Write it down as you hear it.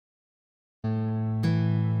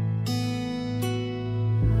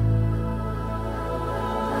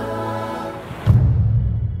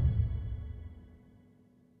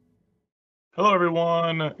Hello,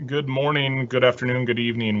 everyone. Good morning, good afternoon, good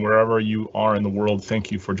evening, wherever you are in the world.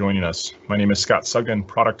 Thank you for joining us. My name is Scott Sugden,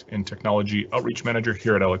 Product and Technology Outreach Manager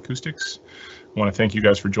here at L-Acoustics. I want to thank you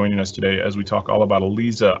guys for joining us today as we talk all about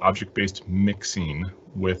ELISA object-based mixing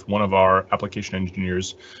with one of our application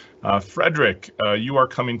engineers. Frederick, you are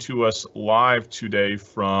coming to us live today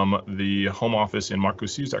from the home office in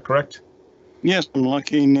Marcoussis, is that correct? Yes, I'm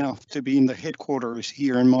lucky enough to be in the headquarters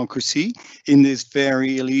here in Marcoussis, in this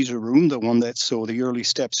very ELISA room, the one that saw the early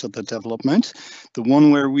steps of the development, the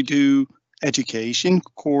one where we do education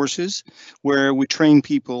courses, where we train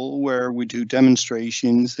people, where we do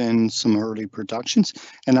demonstrations and some early productions.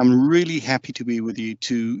 And I'm really happy to be with you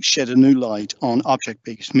to shed a new light on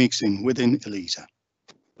object-based mixing within ELISA.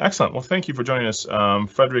 Excellent. Well, thank you for joining us.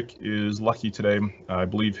 Frederick is lucky today. I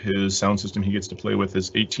believe his sound system he gets to play with is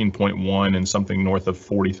 18.1 and something north of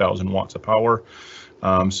 40,000 watts of power.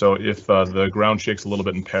 So if the ground shakes a little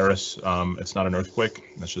bit in Paris, it's not an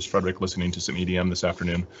earthquake. That's just Frederick listening to some EDM this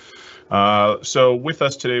afternoon. So with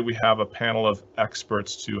us today, we have a panel of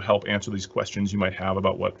experts to help answer these questions you might have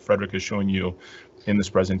about what Frederick is showing you in this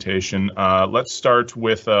presentation. Let's start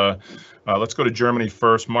with, let's go to Germany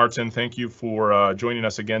first. Martin, thank you for joining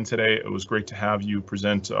us again today. It was great to have you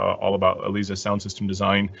present all about ELISA sound system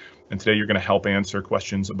design. And today you're going to help answer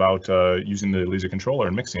questions about using the ELISA controller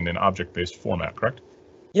and mixing in object-based format, correct?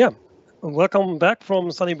 Yeah, welcome back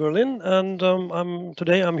from sunny Berlin. And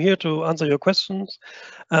today I'm here to answer your questions.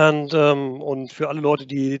 Und für alle Leute,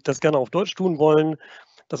 die das gerne auf Deutsch tun wollen,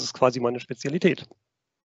 das ist quasi meine Spezialität.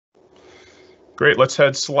 Great. Let's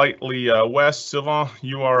head slightly west. Sylvain,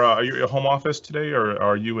 are you at home office today, or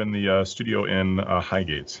are you in the studio in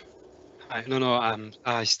Highgate? No,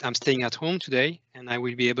 I'm staying at home today, and I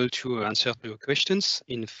will be able to answer your questions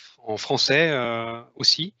en français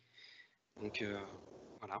aussi. Donc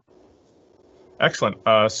voilà. Excellent.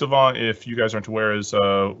 Sylvain, if you guys aren't aware, is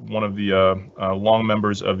one of the long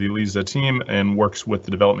members of the ELISA team and works with the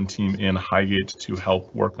development team in Highgate to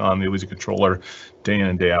help work on the ELISA controller day in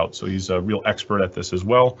and day out. So he's a real expert at this as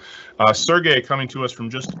well. Sergey coming to us from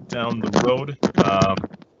just down the road.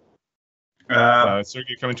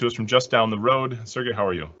 Sergey coming to us from just down the road. Sergey, how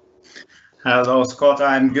are you? Hello, Scott.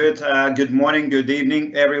 I'm good. Good morning, good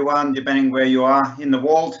evening, everyone, depending where you are in the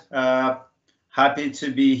world. Happy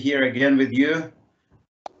to be here again with you.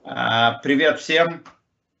 Привет всем.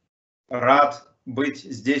 Рад быть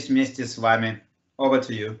здесь вместе с вами. Over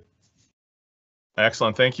to you.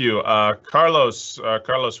 Excellent, thank you. Carlos, we're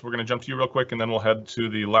going to jump to you real quick, and then we'll head to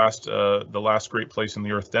the last great place in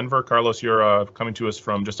the earth, Denver. Carlos, you're coming to us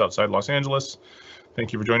from just outside Los Angeles.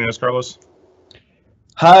 Thank you for joining us, Carlos.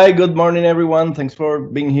 Hi, good morning, everyone. Thanks for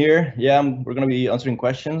being here. Yeah, we're going to be answering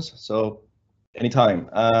questions, so anytime.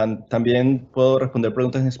 And también puedo responder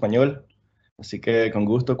preguntas en español, así que con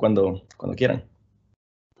gusto cuando quieran.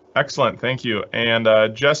 Excellent, thank you. And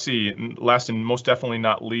Jesse, last and most definitely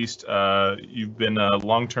not least, you've been a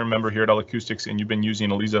long-term member here at L-Acoustics, and you've been using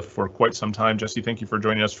ELISA for quite some time. Jesse, thank you for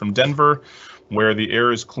joining us from Denver, where the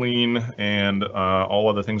air is clean and all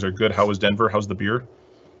other things are good. How is Denver? How's the beer?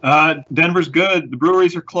 Denver's good. The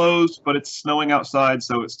breweries are closed, but it's snowing outside,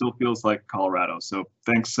 so it still feels like Colorado. So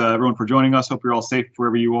thanks everyone for joining us. Hope you're all safe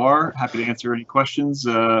wherever you are. Happy to answer any questions.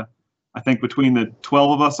 I think between the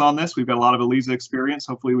 12 of us on this, we've got a lot of ELISA experience.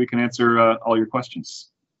 Hopefully we can answer all your questions.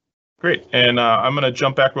 Great, and I'm going to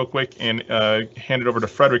jump back real quick and hand it over to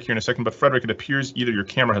Frederick here in a second. But Frederick, it appears either your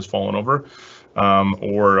camera has fallen over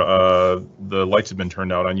or the lights have been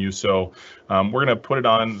turned out on you. So we're going to put it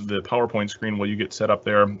on the PowerPoint screen while you get set up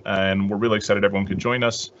there. And we're really excited everyone could join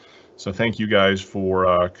us. So thank you guys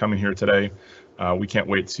for coming here today. We can't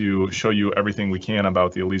wait to show you everything we can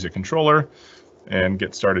about the ELISA controller and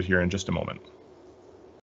get started here in just a moment.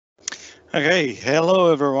 Okay,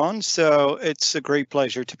 hello everyone. So it's a great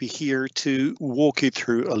pleasure to be here to walk you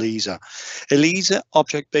through ELISA. ELISA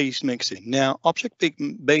object-based mixing. Now,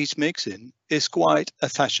 object-based mixing is quite a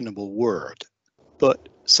fashionable word, but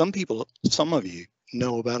some of you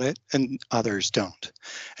know about it and others don't.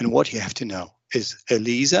 And what you have to know is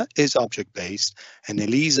ELISA is object-based, and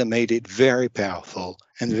ELISA made it very powerful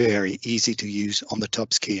and very easy to use on the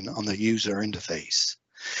top screen on the user interface.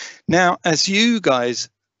 Now, as you guys,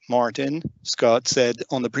 Martin, Scott said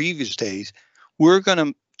on the previous days, we're going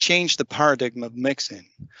to change the paradigm of mixing.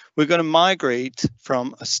 We're going to migrate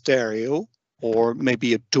from a stereo or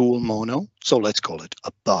maybe a dual mono, so let's call it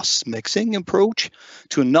a bus mixing approach,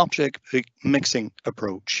 to an object mixing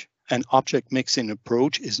approach. An object mixing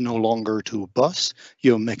approach is no longer to a bus,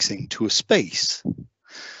 you're mixing to a space.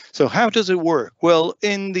 So how does it work? Well,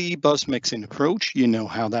 in the bus mixing approach, you know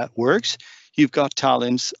how that works. You've got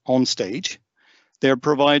talents on stage. They're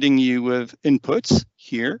providing you with inputs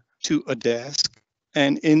here to a desk.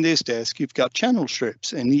 And in this desk, you've got channel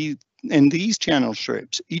strips. And these channel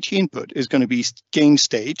strips, each input is going to be gain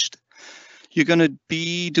staged. You're going to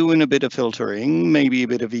be doing a bit of filtering, maybe a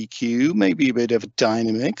bit of EQ, maybe a bit of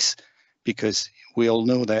dynamics, because we all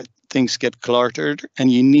know that things get cluttered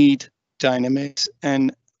and you need dynamics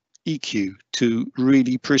and EQ to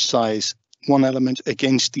really precise one element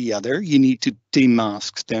against the other. You need to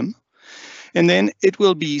demask them. And then it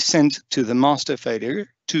will be sent to the master fader,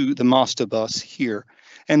 to the master bus here.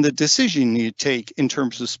 And the decision you take in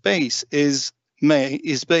terms of space is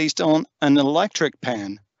based on an electric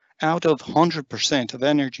pan. Out of 100% of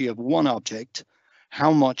energy of one object,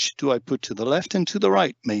 how much do I put to the left and to the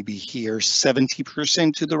right? Maybe here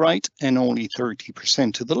 70% to the right and only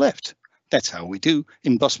 30% to the left. That's how we do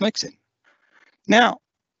in bus mixing. Now,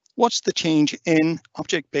 what's the change in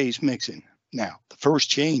object-based mixing? Now, the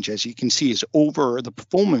first change, as you can see, is over the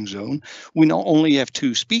performance zone. We not only have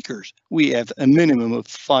 2 speakers, we have a minimum of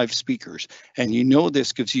 5 speakers. And you know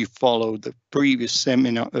this because you followed the previous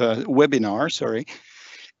webinar.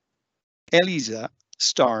 ELISA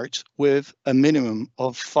starts with a minimum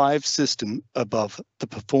of 5 systems above the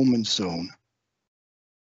performance zone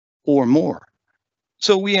or more.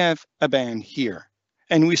 So we have a band here,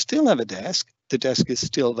 and we still have a desk. The desk is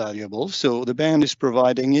still valuable, so the band is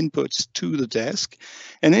providing inputs to the desk.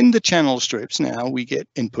 And in the channel strips now, we get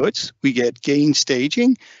inputs, we get gain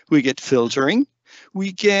staging, we get filtering,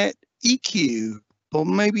 we get EQ, or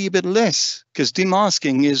maybe a bit less, because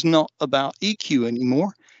demasking is not about EQ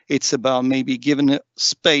anymore. It's about maybe giving a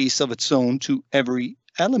space of its own to every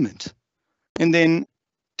element. And then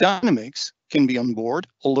dynamics can be on board,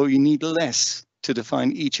 although you need less to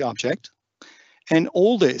define each object. And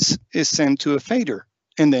all this is sent to a fader.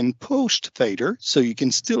 And then post fader, so you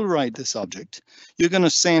can still write this object, you're going to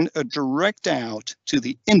send a direct out to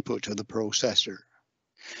the input of the processor.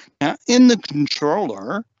 Now in the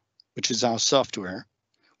controller, which is our software,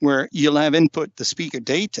 where you'll have input the speaker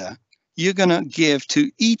data, you're going to give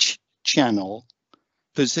to each channel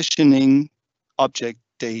positioning object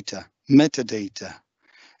data, metadata.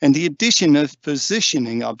 And the addition of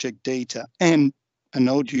positioning object data and an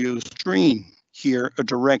audio stream, here a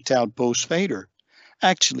direct out post fader,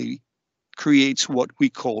 actually creates what we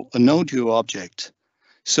call an audio object.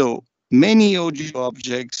 So many audio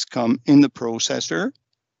objects come in the processor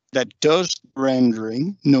that does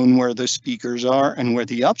rendering, knowing where the speakers are and where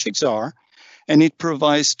the objects are, and it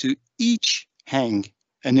provides to each hang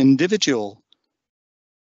an individual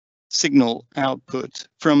signal output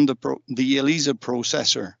from the ELISA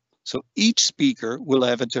processor. So each speaker will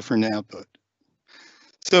have a different output.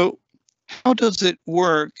 So how does it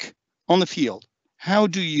work on the field? How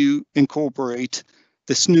do you incorporate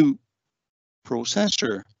this new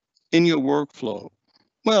processor in your workflow?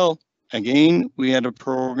 Well, again, we had a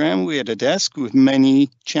program, we had a desk with many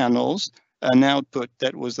channels, an output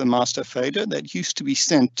that was the master fader that used to be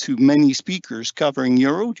sent to many speakers covering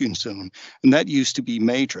your audience zone. And that used to be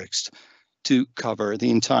matrixed to cover the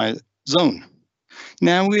entire zone.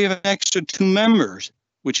 Now we have an extra 2 members,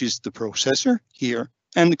 which is the processor here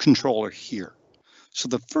and the controller here. So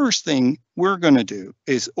the first thing we're going to do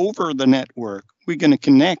is over the network, we're going to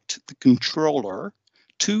connect the controller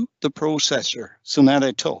to the processor. So now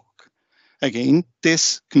they talk. Again,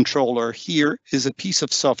 this controller here is a piece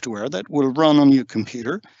of software that will run on your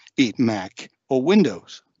computer, be it Mac or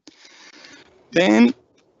Windows. Then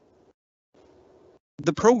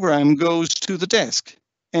the program goes to the desk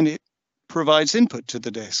and it provides input to the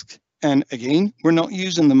desk. And again, we're not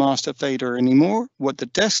using the master fader anymore. What the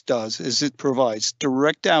desk does is it provides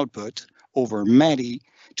direct output over MADI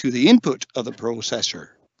to the input of the processor.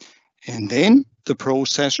 And then the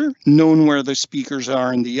processor, knowing where the speakers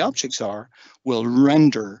are and the objects are, will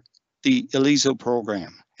render the ELISA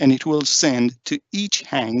program. And it will send to each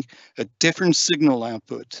hang a different signal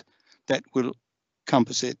output that will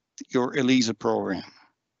composite your ELISA program.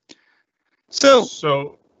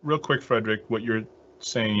 So real quick, Frederick, what you're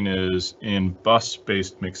saying is in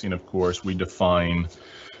bus-based mixing, of course, we define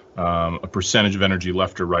a percentage of energy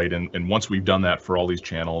left or right. And once we've done that for all these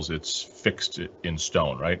channels, it's fixed in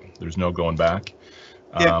stone, right? There's no going back.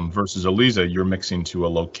 Yeah. Versus ELISA, you're mixing to a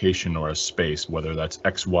location or a space, whether that's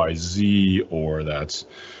X, Y, Z, or that's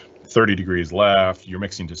 30 degrees left, you're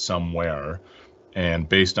mixing to somewhere. And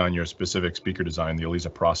based on your specific speaker design, the ELISA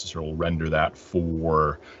processor will render that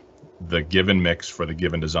for the given mix for the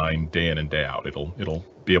given design day in and day out. It'll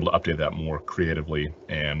be able to update that more creatively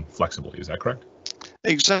and flexibly. Is that correct?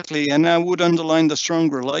 Exactly, and I would underline the strong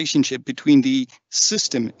relationship between the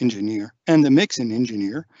system engineer and the mixing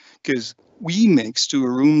engineer, because we mix to a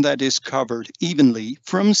room that is covered evenly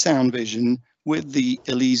from Sound Vision with the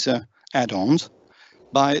ELISA add-ons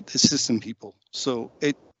by the system people. So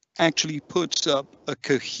it actually puts up a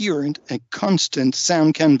coherent and constant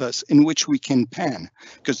sound canvas in which we can pan,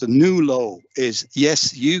 because the new low is,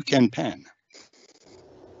 yes, you can pan.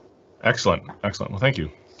 Excellent, excellent. Well, thank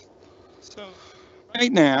you. So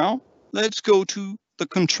right now, let's go to the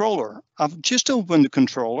controller. I've just opened the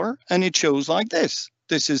controller and it shows like this.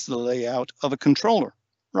 This is the layout of a controller,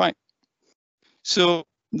 right? So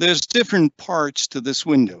there's different parts to this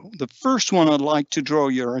window. The first one I'd like to draw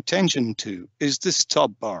your attention to is this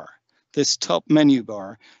top bar, this top menu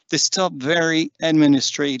bar, this top very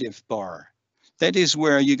administrative bar. That is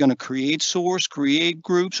where you're going to create source, create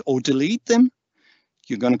groups, or delete them.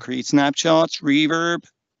 You're going to create snapshots, reverb,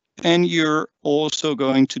 and you're also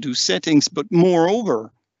going to do settings. But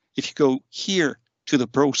moreover, if you go here to the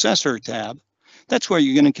processor tab, that's where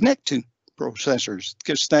you're going to connect to processors,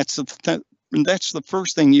 because that's the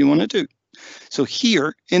first thing you want to do. So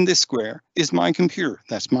here in this square is my computer.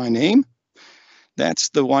 That's my name. That's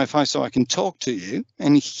the Wi-Fi, so I can talk to you.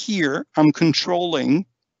 And here I'm controlling.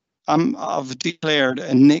 I've declared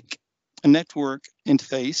a NIC, a network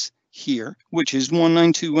interface here, which is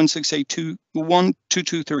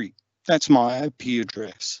 192.168.2.1.223. That's my IP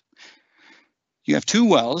address. You have two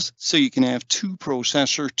wells, so you can have two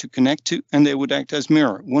processors to connect to, and they would act as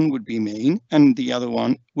mirror. One would be main, and the other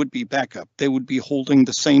one would be backup. They would be holding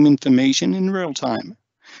the same information in real time.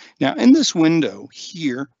 Now, in this window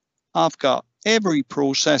here, I've got every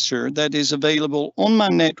processor that is available on my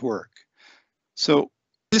network. So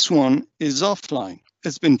this one is offline.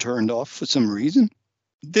 It's been turned off for some reason.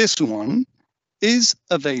 This one is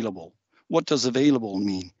available. What does available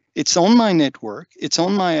mean? It's on my network, it's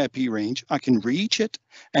on my IP range, I can reach it,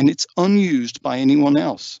 and it's unused by anyone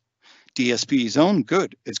else. DSP is on,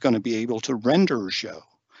 good, it's going to be able to render a show.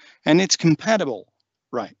 And it's compatible,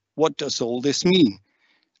 right? What does all this mean?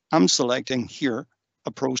 I'm selecting here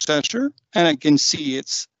a processor, and I can see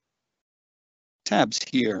its tabs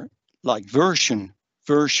here, like version.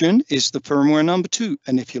 Version is the firmware number 2,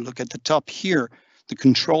 and if you look at the top here, the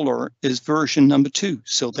controller is version number 2,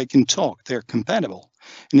 so they can talk, they're compatible.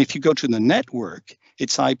 And if you go to the network,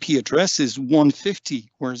 its IP address is 150,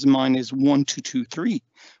 whereas mine is 1223.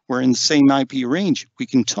 We're in the same IP range, we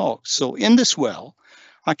can talk. So in this well,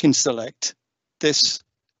 I can select this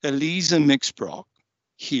ELISA MixProc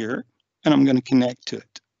here, and I'm going to connect to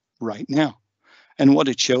it right now. And what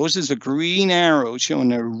it shows is a green arrow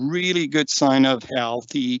showing a really good sign of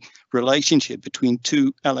healthy relationship between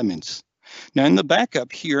two elements. Now in the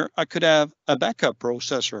backup here, I could have a backup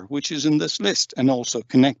processor, which is in this list and also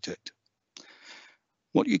connected.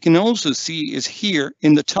 What you can also see is here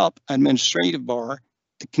in the top administrative bar,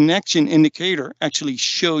 the connection indicator actually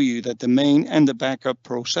show you that the main and the backup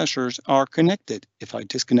processors are connected. If I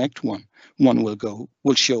disconnect one, one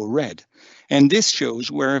will show red. And this shows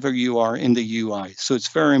wherever you are in the UI. So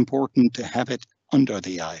it's very important to have it under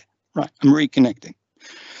the eye. Right, I'm reconnecting.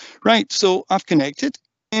 Right, so I've connected.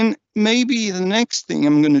 And maybe the next thing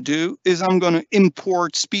I'm going to do is I'm going to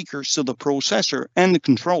import speakers so the processor and the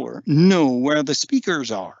controller know where the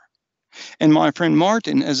speakers are. And my friend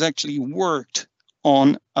Martin has actually worked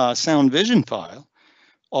on a Sound Vision file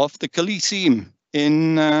of the Coliseum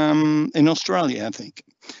in Australia, I think.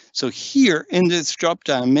 So here in this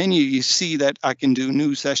drop-down menu, you see that I can do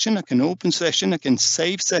new session, I can open session, I can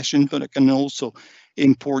save session, but I can also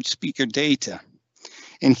import speaker data.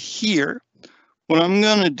 And here, what I'm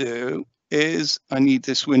going to do is I need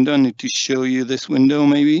this window. I need to show you this window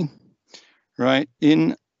maybe, right?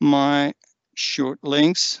 In my short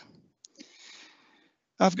links,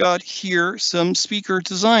 I've got here some speaker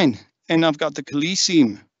design, and I've got the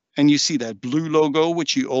Coliseum. And you see that blue logo,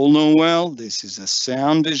 which you all know well. This is a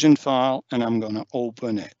Sound Vision file, and I'm going to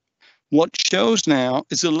open it. What shows now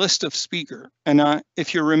is a list of speaker. And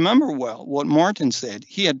if you remember well, what Martin said,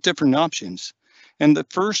 he had different options. And the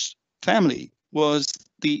first family was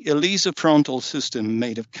the ELISA frontal system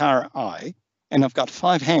made of Cara I, and I've got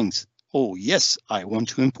 5 hangs. Oh yes, I want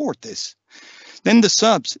to import this. Then the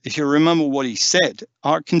subs, if you remember what he said,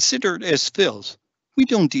 are considered as fills. We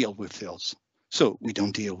don't deal with fills. So we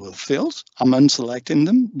don't deal with fills. I'm unselecting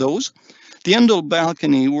them, those. The endo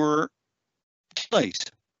balcony were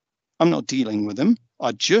placed. I'm not dealing with them.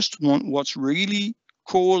 I just want what's really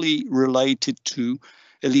corely related to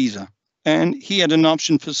ELISA. And he had an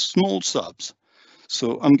option for small subs.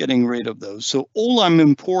 So I'm getting rid of those. So all I'm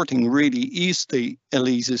importing really is the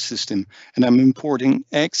ELISA system, and I'm importing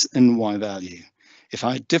X and Y value. If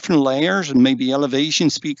I had different layers and maybe elevation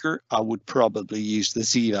speaker, I would probably use the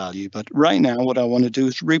Z value. But right now, what I want to do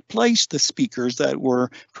is replace the speakers that were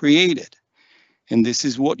created. And this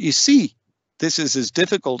is what you see. This is as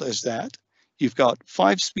difficult as that. You've got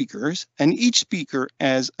 5 speakers, and each speaker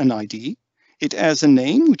has an ID. It has a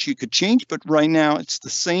name, which you could change, but right now it's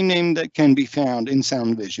the same name that can be found in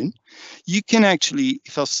Sound Vision. You can actually,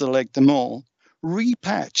 if I select them all,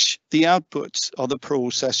 repatch the outputs of the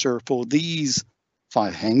processor for these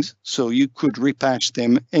 5 hangs. So you could repatch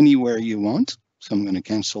them anywhere you want. So I'm going to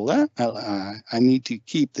cancel that. I need to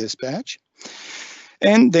keep this patch.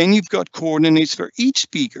 And then you've got coordinates for each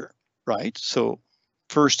speaker, right? So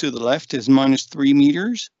first to the left is -3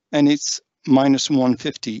 meters, and it's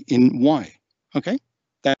 -150 in Y. Okay,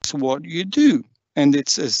 that's what you do. And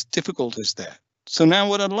it's as difficult as that. So now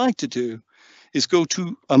what I'd like to do is go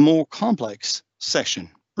to a more complex session,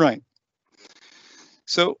 right?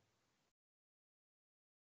 So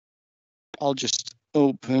I'll just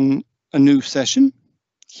open a new session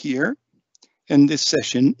here. And this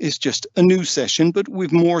session is just a new session, but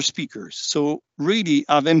with more speakers. So really,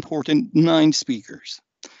 I've imported 9 speakers.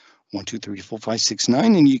 1, 2, 3, 4, 5, 6,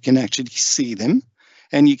 9, and you can actually see them.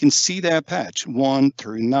 And you can see their patch 1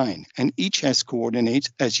 through 9, and each has coordinates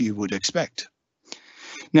as you would expect.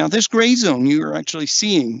 Now, this gray zone you're actually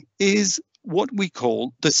seeing is what we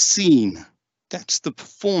call the scene. That's the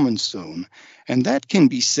performance zone, and that can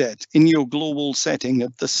be set in your global setting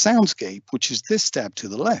of the soundscape, which is this tab to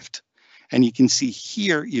the left. And you can see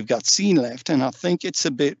here you've got scene left, and I think it's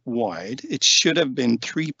a bit wide. It should have been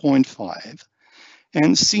 3.5.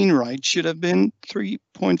 And scene right should have been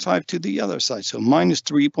 3.5 to the other side. So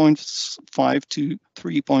 -3.5 to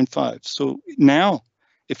 3.5. So now,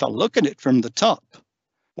 if I look at it from the top,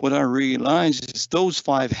 what I realize is those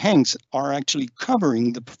 5 hangs are actually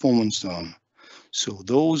covering the performance zone. So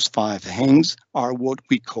those 5 hangs are what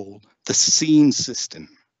we call the scene system.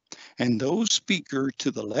 And those speakers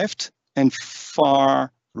to the left and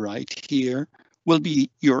far right here will be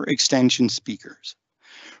your extension speakers.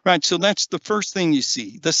 Right, so that's the first thing you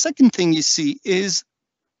see. The second thing you see is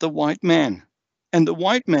the white man. And the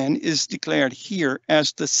white man is declared here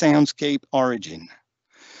as the soundscape origin.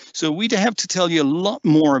 So we'd have to tell you a lot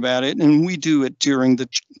more about it, and we do it during the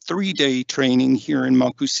 3-day training here in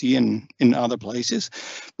Makusi and in other places.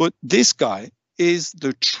 But this guy is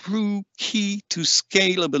the true key to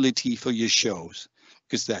scalability for your shows,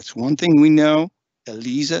 because that's one thing we know,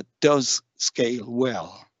 Elisa does scale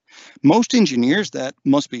well. Most engineers that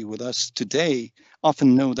must be with us today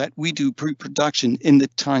often know that we do pre-production in the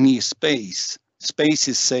tiniest space. Space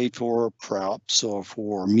is saved for props or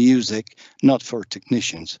for music, not for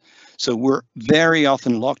technicians. So we're very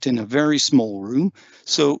often locked in a very small room.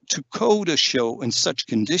 So to code a show in such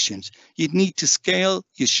conditions, you'd need to scale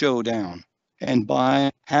your show down. And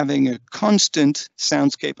by having a constant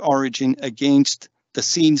soundscape origin against the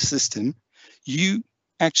scene system, you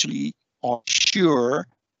actually are sure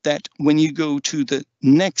that when you go to the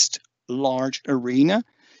next large arena,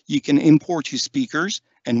 you can import your speakers,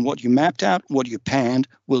 and what you mapped out, what you panned,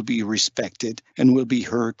 will be respected and will be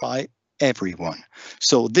heard by everyone.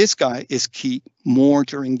 So this guy is key more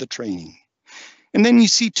during the training. And then you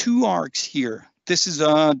see 2 arcs here. This is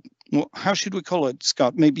a, how should we call it,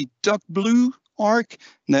 Scott? Maybe duck blue arc?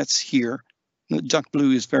 That's here. Duck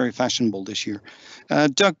blue is very fashionable this year.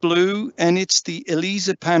 Duck blue, and it's the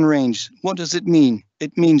Elisa pan range. What does it mean?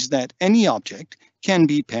 It means that any object can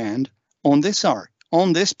be panned on this arc,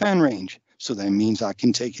 on this pan range. So that means I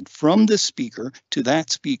can take it from this speaker to that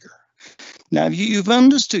speaker. Now, you've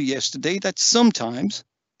understood yesterday that sometimes,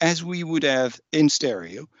 as we would have in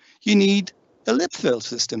stereo, you need a lip fill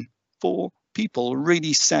system for people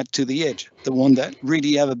really sat to the edge, the one that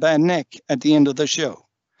really have a bad neck at the end of the show.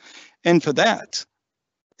 And for that,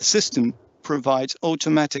 the system provides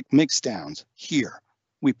automatic mixdowns here.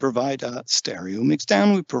 We provide a stereo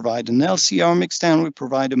mixdown, we provide an LCR mixdown, we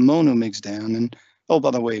provide a mono mixdown, and oh, by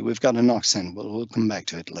the way, we've got an aux-send, but we'll come back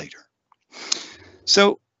to it later.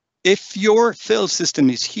 So if your fill system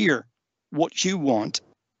is here, what you want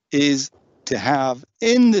is to have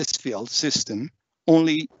in this fill system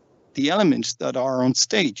only the elements that are on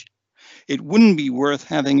stage. It wouldn't be worth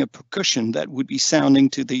having a percussion that would be sounding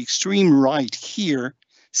to the extreme right here,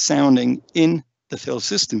 sounding in the fill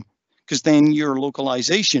system, because then your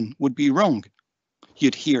localization would be wrong.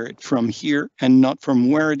 You'd hear it from here and not from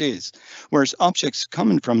where it is. Whereas objects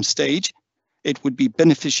coming from stage, it would be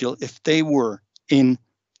beneficial if they were in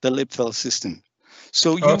the lip fill system.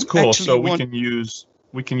 So that's cool. So we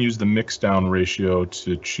can use the mix down ratio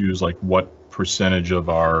to choose like what percentage of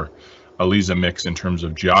our Elisa mix in terms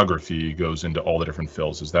of geography goes into all the different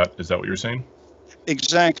fills. Is that what you're saying?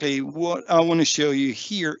 exactly what I want to show you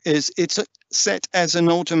here is it's set as an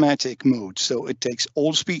automatic mode. So it takes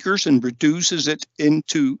all speakers and reduces it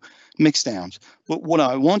into mixdowns. But what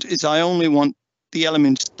I want is I only want the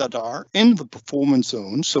elements that are in the performance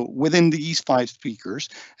zone. So within these 5 speakers,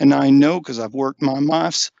 and I know because I've worked my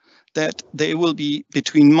maths that they will be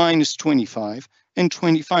between -25 and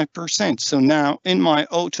 25%. So now in my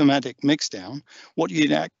automatic mixdown, what you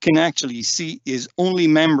can actually see is only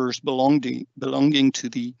members belonging to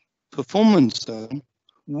the performance zone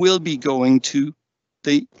will be going to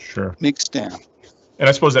the Sure. mixdown. And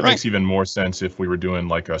I suppose that Right. makes even more sense if we were doing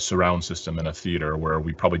like a surround system in a theater where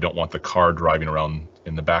we probably don't want the car driving around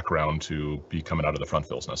in the background to be coming out of the front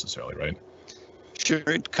fills necessarily, right? Sure,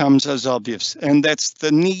 it comes as obvious, and that's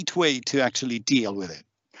the neat way to actually deal with it.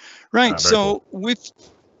 Right, very so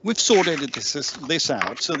we've sorted this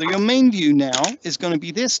out. So your main view now is going to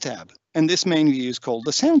be this tab, and this main view is called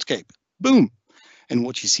the soundscape. Boom. And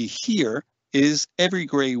what you see here is every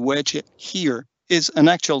gray wedge here is an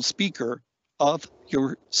actual speaker of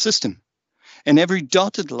your system. And every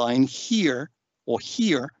dotted line here or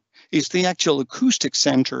here is the actual acoustic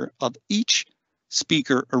center of each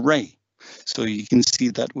speaker array. So you can see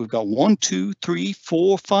that we've got 1, 2, 3,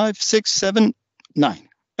 4, 5, 6, 7, 9.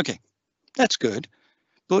 Okay, that's good.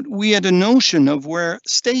 But we had a notion of where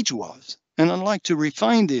stage was. And I'd like to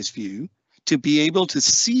refine this view to be able to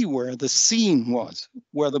see where the scene was,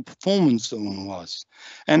 where the performance zone was.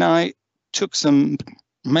 And I took some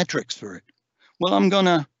metrics for it. Well, I'm going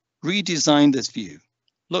to redesign this view.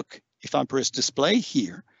 Look, if I press display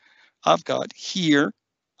here, I've got here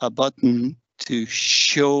a button to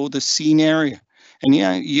show the scene area. And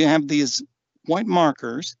yeah, you have these white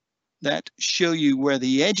markers that show you where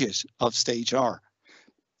the edges of stage are.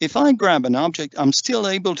 If I grab an object, I'm still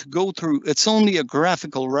able to go through. It's only a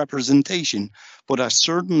graphical representation, but I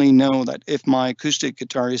certainly know that if my acoustic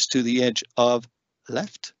guitar is to the edge of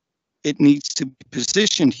left, it needs to be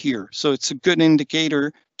positioned here. So it's a good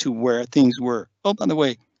indicator to where things were. Oh, by the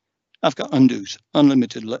way, I've got undos,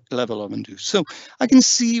 unlimited level of undos. So I can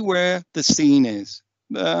see where the scene is.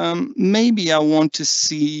 Maybe I want to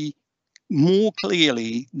see more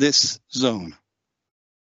clearly this zone.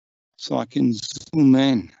 So I can zoom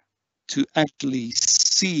in to actually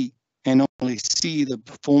see and only see the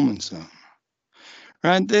performance zone.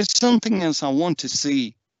 Right? There's something else I want to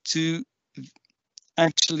see to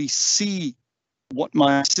actually see what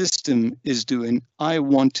my system is doing. I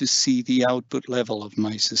want to see the output level of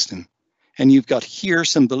my system. And you've got here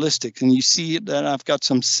some ballistics, and you see that I've got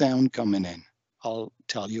some sound coming in. I'll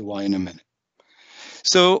tell you why in a minute.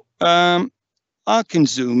 So I can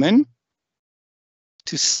zoom in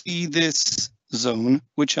to see this zone,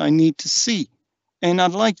 which I need to see. And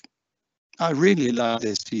I really like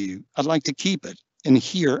this view. I'd like to keep it. And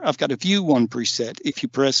here I've got a view 1 preset. If you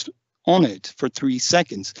press on it for 3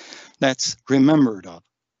 seconds, that's remembered of.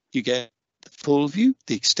 You get the full view,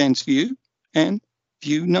 the extents view, and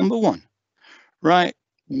view number 1. Right,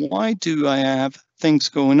 why do I have things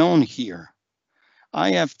going on here?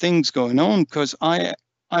 I have things going on because I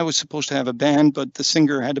was supposed to have a band, but the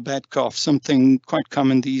singer had a bad cough, something quite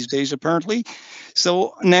common these days, apparently.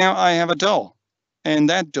 So now I have a DAW, and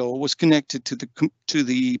that DAW was connected to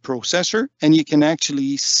the processor, and you can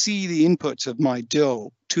actually see the inputs of my DAW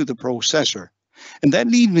to the processor. And that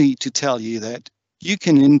leads me to tell you that you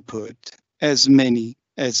can input as many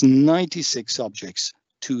as 96 objects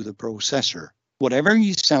to the processor, whatever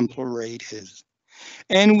your sample rate is.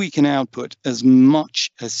 And we can output as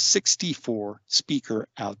much as 64 speaker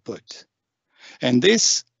output. And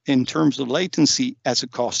this, in terms of latency, has a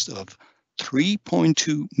cost of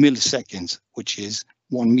 3.2 milliseconds, which is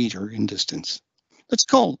 1 meter in distance. Let's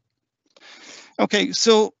call. Okay,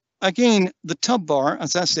 so again, the top bar,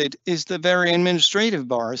 as I said, is the very administrative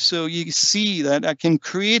bar. So you see that I can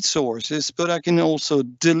create sources, but I can also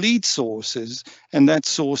delete sources, and that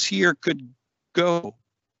source here could go.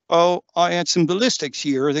 Oh, I had some ballistics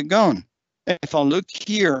here, they're gone. If I look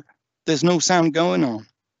here, there's no sound going on,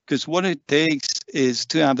 because what it takes is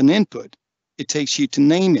to have an input. It takes you to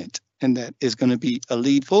name it, and that is going to be a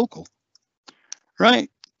lead vocal.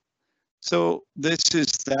 Right? So this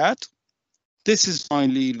is that. This is my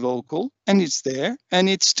lead vocal, and it's there, and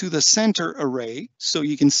it's to the center array, so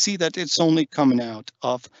you can see that it's only coming out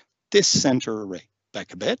of this center array.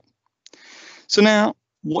 Back a bit. So now,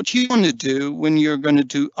 what you want to do when you're going to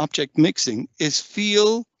do object mixing is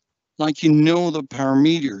feel like you know the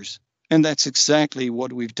parameters, and that's exactly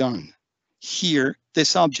what we've done. Here,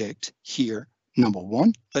 this object here, number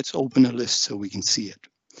 1, let's open a list so we can see it,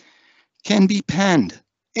 can be panned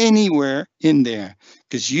anywhere in there,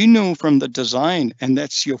 because you know from the design, and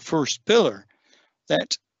that's your first pillar,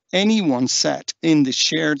 that anyone sat in the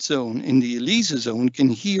shared zone, in the ELISA zone, can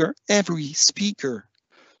hear every speaker.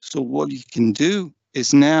 So what you can do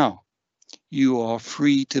is now you are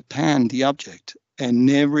free to pan the object, and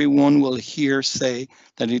everyone will hear say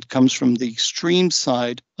that it comes from the extreme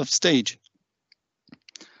side of stage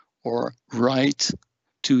or right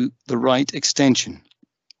to the right extension.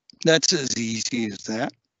 That's as easy as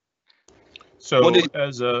that. So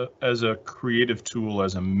as a creative tool,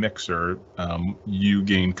 as a mixer, you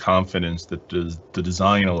gain confidence that the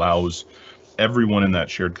design allows everyone in that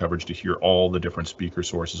shared coverage to hear all the different speaker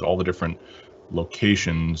sources, all the different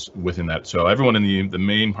locations within that. So everyone in the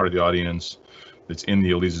main part of the audience that's in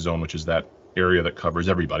the ELISA zone, which is that area that covers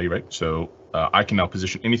everybody, right? So I can now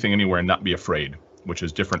position anything anywhere and not be afraid, which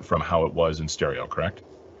is different from how it was in stereo, correct?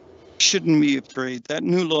 Shouldn't be afraid. That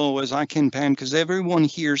new law is I can pan because everyone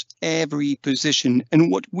hears every position.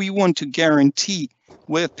 And what we want to guarantee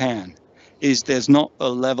with pan is there's not a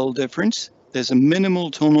level difference. There's a minimal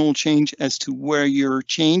tonal change as to where you're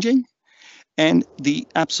changing. And the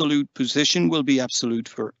absolute position will be absolute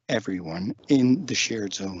for everyone in the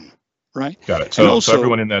shared zone, right? Got it. So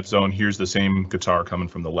everyone in that zone hears the same guitar coming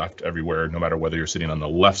from the left everywhere, no matter whether you're sitting on the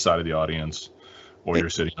left side of the audience or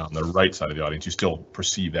you're sitting on the right side of the audience. You still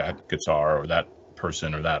perceive that guitar or that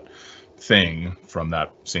person or that thing from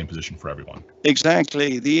that same position for everyone.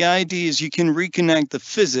 Exactly. The idea is you can reconnect the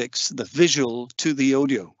physics, the visual, to the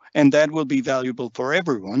audio, and that will be valuable for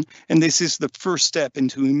everyone. And this is the first step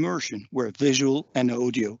into immersion, where visual and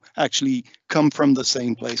audio actually come from the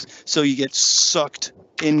same place. So you get sucked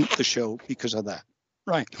in the show because of that.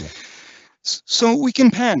 Right. Yeah. So we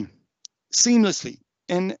can pan seamlessly.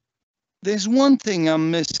 And there's one thing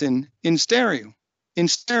I'm missing in stereo. In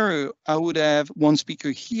stereo, I would have one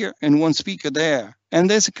speaker here and one speaker there. And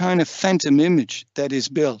there's a kind of phantom image that is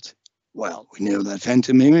built. Well, we know that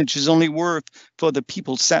phantom image is only worth for the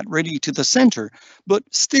people sat ready to the center. But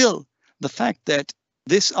still, the fact that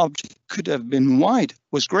this object could have been wide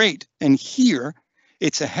was great. And here,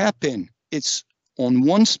 it's a hairpin. It's on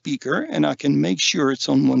one speaker, and I can make sure it's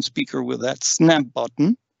on one speaker with that snap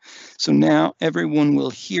button. So now everyone will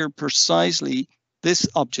hear precisely this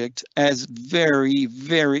object as very,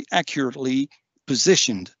 very accurately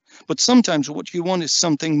positioned. But sometimes what you want is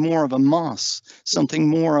something more of a mass, something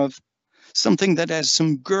that has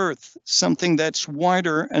some girth, something that's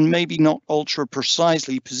wider and maybe not ultra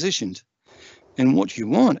precisely positioned. And what you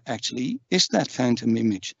want actually is that phantom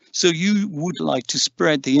image. So you would like to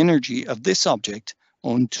spread the energy of this object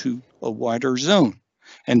onto a wider zone.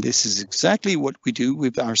 And this is exactly what we do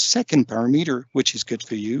with our second parameter, which is good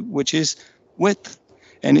for you, which is width.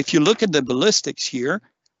 And if you look at the ballistics here,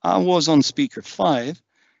 I was on speaker 5,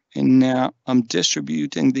 and now I'm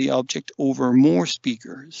distributing the object over more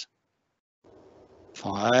speakers.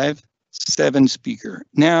 5, 7 speaker.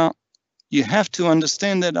 Now, you have to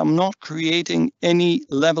understand that I'm not creating any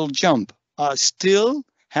level jump. I still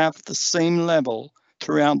have the same level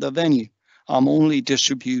throughout the venue. I'm only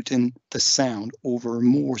distributing the sound over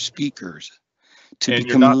more speakers to and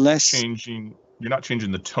become less. You're not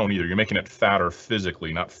changing the tone either. You're making it fatter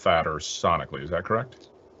physically, not fatter sonically. Is that correct?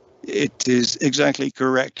 It is exactly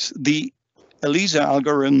correct. The ELISA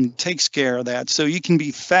algorithm takes care of that. So you can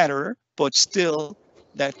be fatter, but still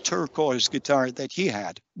that turquoise guitar that he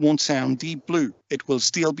had won't sound deep blue. It will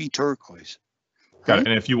still be turquoise. Got it.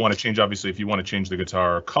 And if you want to change, obviously, if you want to change the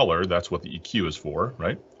guitar color, that's what the EQ is for,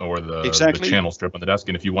 right? Or the channel strip on the desk.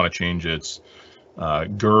 And if you want to change its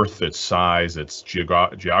girth, its size, its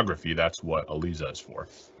geography, that's what ELISA is for.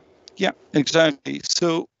 Yeah, exactly.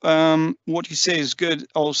 So what you say is good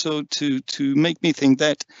also to make me think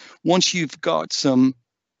that once you've got some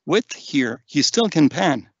width here, you still can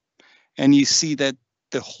pan. And you see that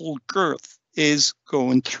the whole girth is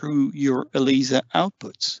going through your ELISA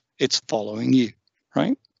outputs. It's following you.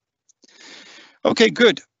 Right? Okay,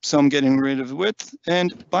 good. So I'm getting rid of width.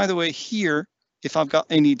 And by the way, here, if I've got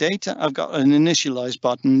any data, I've got an initialize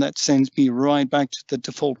button that sends me right back to the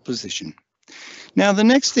default position. Now, the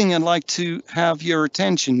next thing I'd like to have your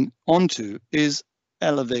attention onto is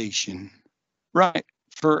elevation. Right.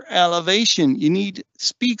 For elevation, you need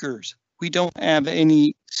speakers. We don't have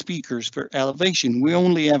any speakers for elevation. We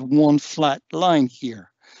only have one flat line here.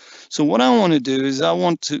 So what I want to do is I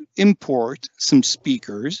want to import some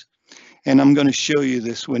speakers, and I'm going to show you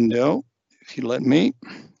this window, if you let me,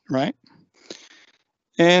 right?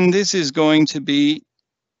 And this is going to be,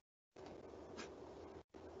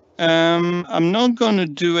 I'm not going to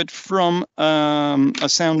do it from a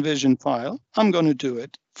Sound Vision file. I'm going to do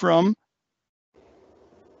it from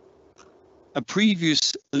a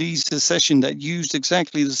previous ELISA session that used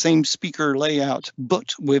exactly the same speaker layout,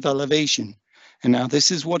 but with elevation. And now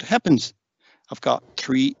this is what happens. I've got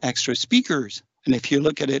 3 extra speakers. And if you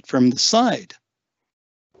look at it from the side,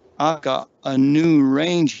 I've got a new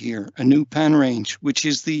range here, a new pan range, which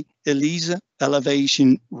is the ELISA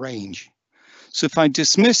elevation range. So if I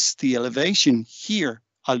dismiss the elevation here,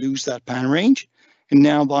 I lose that pan range. And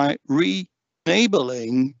now by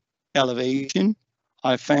re-enabling elevation,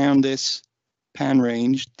 I found this pan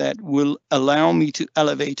range that will allow me to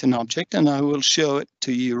elevate an object, and I will show it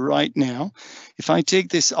to you right now. If I take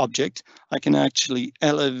this object, I can actually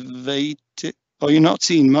elevate it. Oh, you're not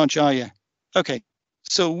seeing much, are you? Okay,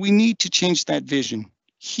 so we need to change that vision.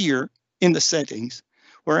 Here in the settings,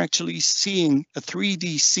 we're actually seeing a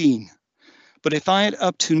 3D scene. But if I had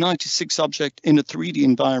up to 96 objects in a 3D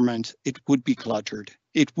environment, it would be cluttered.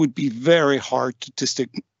 It would be very hard to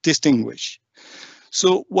distinguish.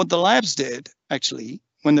 So what the labs did, actually,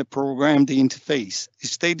 when they programmed the interface,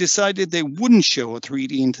 is they decided they wouldn't show a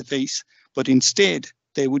 3D interface, but instead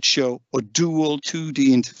they would show a dual 2D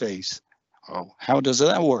interface. Oh, how does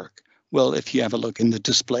that work? Well, if you have a look in the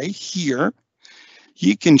display here,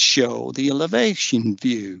 you can show the elevation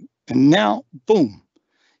view. And now, boom,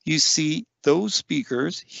 you see those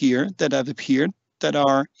speakers here that have appeared that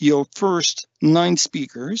are your first 9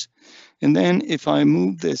 speakers. And then if I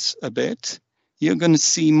move this a bit, you're going to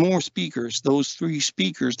see more speakers, those 3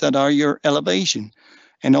 speakers that are your elevation.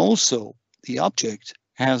 And also the object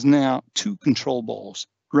has now 2 control balls.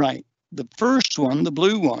 Right. The first one, the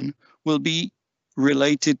blue one, will be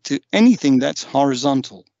related to anything that's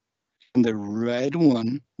horizontal. And the red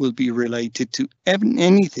one will be related to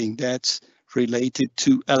anything that's related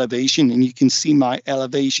to elevation. And you can see my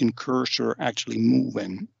elevation cursor actually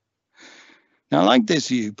moving. Now I like this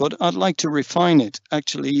view, but I'd like to refine it.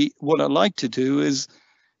 Actually, what I'd like to do is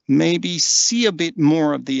maybe see a bit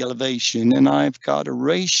more of the elevation, and I've got a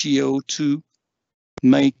ratio to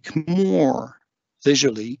make more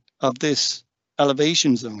visually of this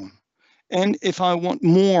elevation zone. And if I want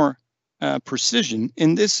more precision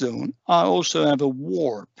in this zone, I also have a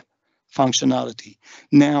warp functionality.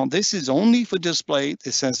 Now, this is only for display.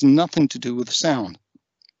 This has nothing to do with sound.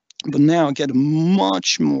 But now I get a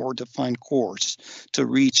much more defined course to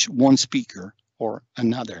reach one speaker or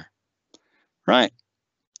another. Right.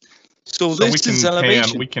 So this is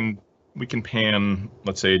elevation. We can pan,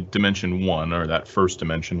 let's say, dimension 1, or that first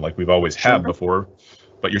dimension, like we've always had before.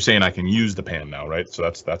 But you're saying I can use the pan now, right? So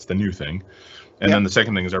that's the new thing. And then the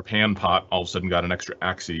second thing is our pan pot all of a sudden got an extra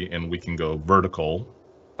axis, and we can go vertical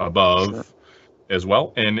above as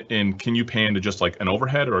well. And can you pan to just like an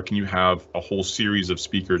overhead, or can you have a whole series of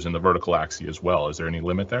speakers in the vertical axis as well? Is there any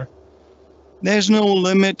limit there? There's no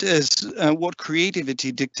limit as what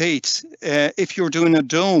creativity dictates. If you're doing a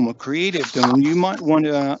dome, a creative dome, you might want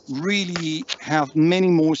to really have many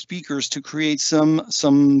more speakers to create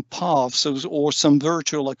some paths or some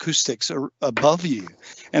virtual acoustics above you.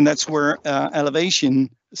 And that's where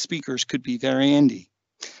elevation speakers could be very handy.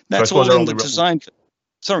 That's all in the design.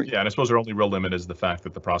 Sorry. Yeah, and I suppose our only real limit is the fact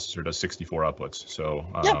that the processor does 64 outputs. So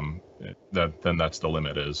then that's the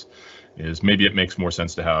limit is maybe it makes more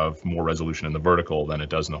sense to have more resolution in the vertical than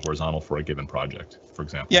it does in the horizontal for a given project, for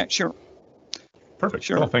example. Yeah, sure. Perfect.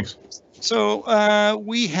 Sure. Cool, thanks. So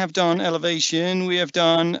we have done elevation. We have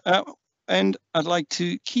done, and I'd like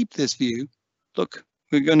to keep this view. Look,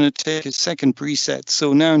 we're going to take a second preset.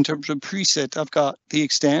 So now in terms of preset, I've got the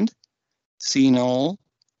extend, scene all,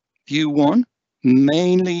 view 1.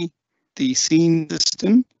 Mainly the scene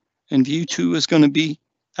system, and view 2 is going to be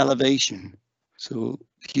elevation. So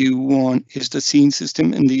view 1 is the scene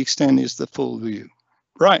system, and the extend is the full view.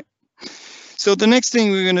 Right. So the next thing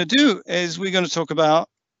we're going to do is we're going to talk about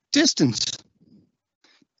distance.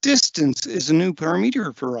 Distance is a new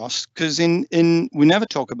parameter for us because we never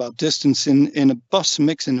talk about distance in a bus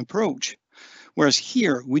mixing approach, whereas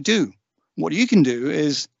here we do. What you can do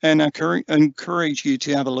is, and I encourage you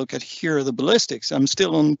to have a look at here are the ballistics. I'm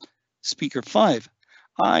still on speaker 5.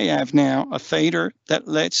 I have now a fader that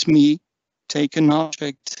lets me take an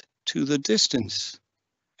object to the distance.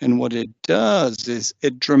 And what it does is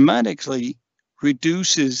it dramatically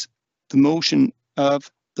reduces the motion of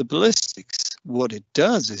the ballistics. What it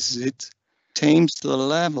does is it tames the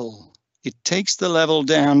level. It takes the level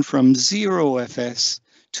down from 0 fs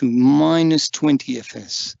to -20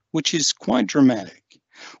 fs, which is quite dramatic.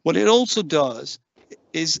 What it also does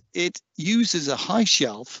is it uses a high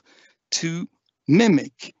shelf to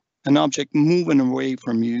mimic an object moving away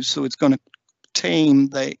from you. So it's going to tame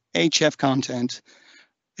the HF content.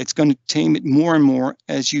 It's going to tame it more and more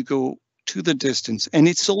as you go to the distance. And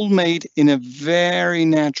it's all made in a very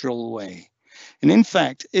natural way. And in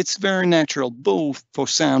fact, it's very natural both for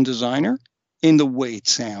sound designer in the way it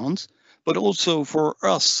sounds, but also for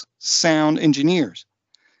us sound engineers.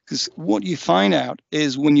 Because what you find out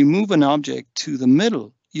is when you move an object to the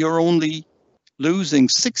middle, you're only losing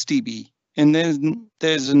 6 dB, and then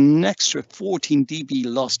there's an extra 14 dB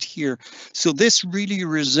lost here. So this really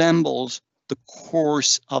resembles the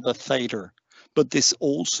course of a fader, but this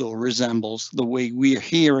also resembles the way we're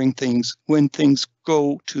hearing things when things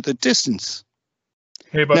go to the distance.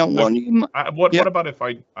 Hey, but Now, what about if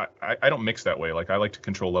I don't mix that way? Like I like to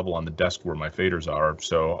control level on the desk where my faders are.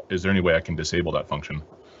 So is there any way I can disable that function?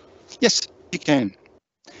 Yes, you can.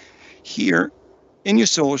 Here in your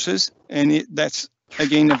sources, and that's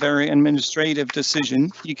again a very administrative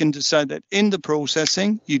decision, you can decide that in the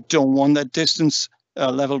processing, you don't want that distance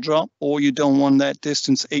level drop, or you don't want that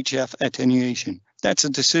distance HF attenuation. That's a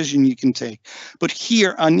decision you can take. But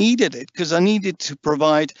here I needed it because I needed to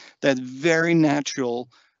provide that very natural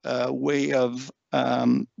way of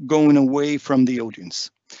going away from the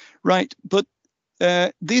audience, right? But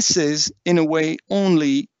this is in a way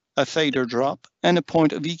only a fader drop and a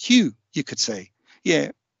point of EQ, you could say.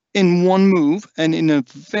 Yeah, in one move and in a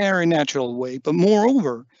very natural way. But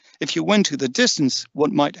moreover, if you went to the distance,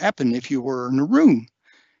 what might happen if you were in a room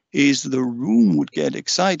is the room would get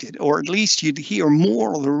excited, or at least you'd hear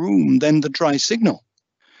more of the room than the dry signal.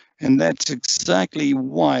 And that's exactly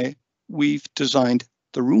why we've designed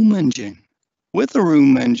the room engine. With the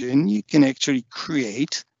room engine, you can actually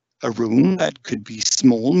create a room that could be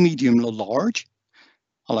small, medium, or large.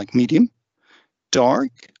 I like medium,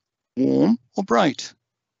 dark, warm, or bright.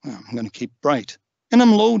 Well, I'm going to keep bright. And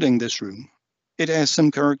I'm loading this room. It has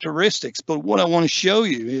some characteristics, but what I want to show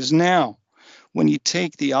you is now, when you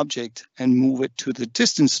take the object and move it to the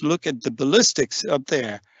distance, look at the ballistics up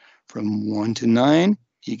there. From 1 to 9,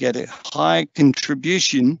 you get a high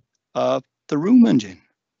contribution of the room engine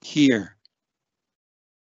here.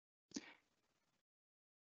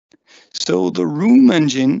 So the room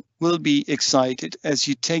engine will be excited as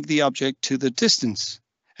you take the object to the distance.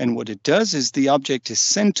 And what it does is the object is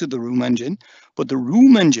sent to the room engine, but the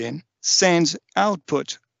room engine sends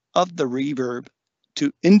output of the reverb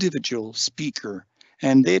to individual speaker.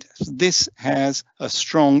 And this has a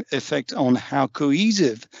strong effect on how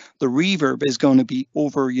cohesive the reverb is going to be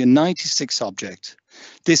over your 96 object.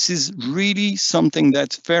 This is really something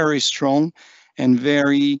that's very strong and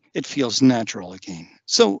it feels natural again.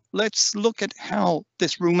 So let's look at how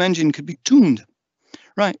this room engine could be tuned.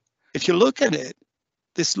 Right, if you look at it,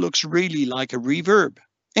 this looks really like a reverb.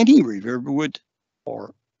 Any reverb would,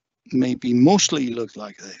 or maybe mostly look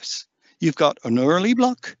like this. You've got an early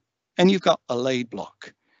block and you've got a late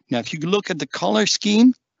block. Now, if you look at the color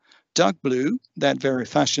scheme, dark blue, that very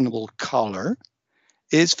fashionable color,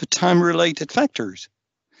 is for time-related factors.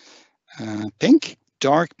 Pink,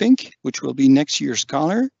 dark pink, which will be next year's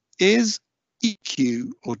color, is EQ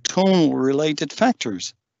or tonal related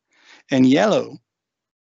factors. And yellow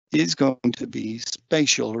is going to be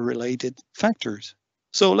spatial related factors.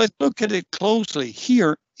 So let's look at it closely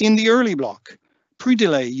here in the early block.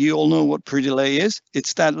 Pre-delay, you all know what pre-delay is.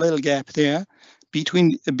 It's that little gap there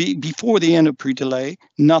before the end of pre-delay,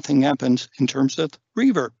 nothing happens in terms of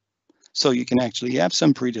reverb. So you can actually have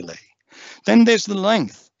some pre-delay. Then there's the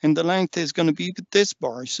length, and the length is going to be this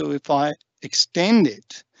bar. So if I extend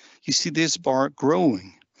it, you see this bar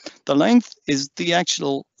growing. The length is the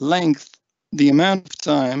actual length, the amount of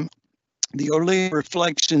time the early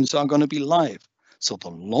reflections are going to be live. So the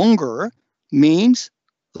longer means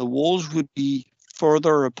the walls would be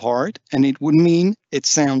further apart, and it would mean it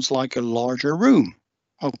sounds like a larger room.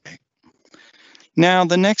 Okay. Now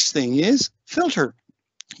the next thing is filter.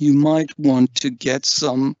 You might want to get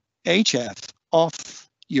some HF off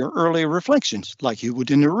your early reflections, like you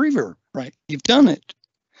would in a reverb, right? You've done it.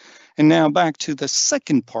 And now back to the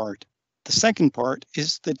second part. The second part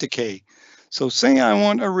is the decay. So say I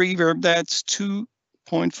want a reverb that's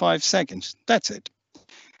 2.5 seconds. That's it.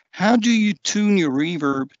 How do you tune your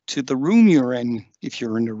reverb to the room you're in? If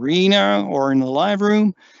you're in an arena or in a live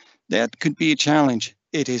room, that could be a challenge.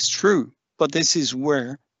 It is true, but this is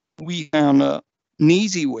where we found an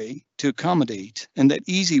easy way to accommodate, and that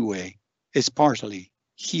easy way is partly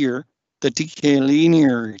here, the decay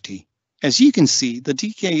linearity. As you can see, the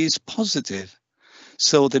decay is positive.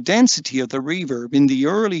 So the density of the reverb in the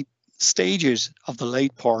early stages of the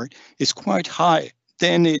late part is quite high.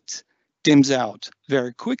 Then it dims out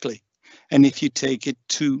very quickly. And if you take it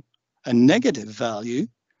to a negative value,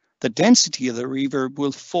 the density of the reverb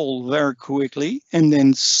will fall very quickly and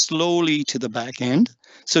then slowly to the back end.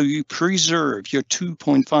 So you preserve your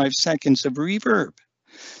 2.5 seconds of reverb.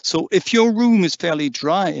 So if your room is fairly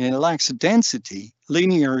dry and it lacks a density,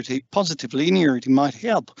 linearity, positive linearity might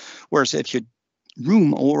help. Whereas if you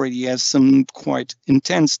room already has some quite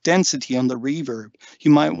intense density on the reverb,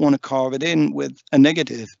 you might want to carve it in with a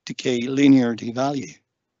negative decay linearity value.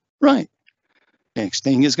 Right. Next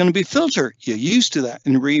thing is going to be filter. You're used to that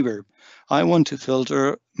in reverb. I want to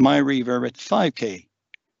filter my reverb at 5K.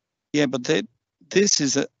 Yeah, but this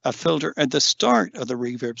is a filter at the start of the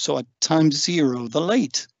reverb, so at time 0, the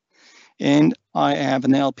late. And I have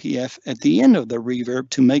an LPF at the end of the reverb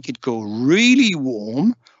to make it go really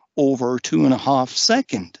warm over 2.5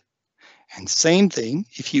 seconds. And same thing,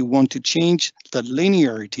 if you want to change the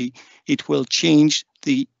linearity, it will change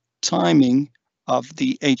the timing of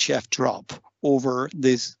the HF drop over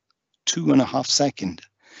this 2.5 seconds,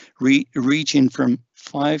 reaching from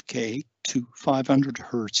 5K to 500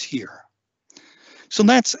 Hertz here. So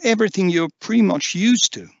that's everything you're pretty much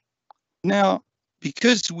used to. Now,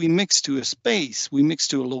 because we mix to a space, we mix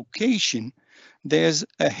to a location, there's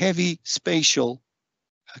a heavy spatial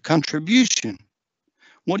contribution.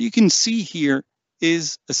 What you can see here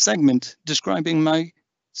is a segment describing my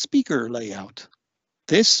speaker layout.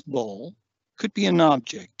 This ball could be an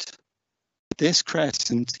object. This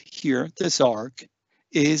crescent here, this arc,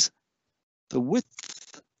 is the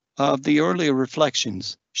width of the earlier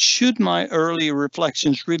reflections. Should my earlier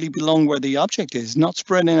reflections really belong where the object is, not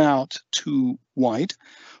spreading out too wide,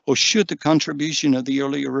 or should the contribution of the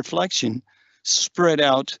earlier reflection spread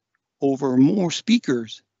out over more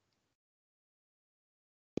speakers?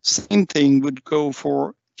 Same thing would go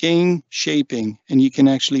for gain shaping, and you can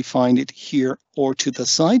actually find it here or to the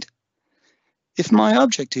side. If my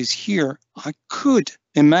object is here, I could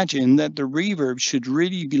imagine that the reverb should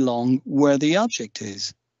really belong where the object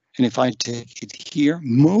is. And if I take it here,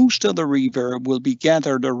 most of the reverb will be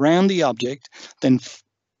gathered around the object, then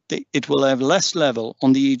it will have less level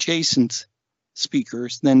on the adjacent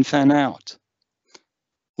speakers than fan out.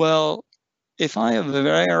 Well, if I have a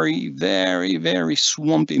very, very, very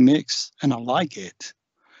swampy mix, and I like it,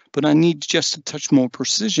 but I need just a touch more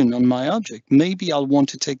precision on my object, maybe I'll want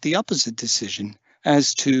to take the opposite decision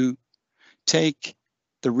as to take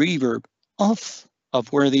the reverb off of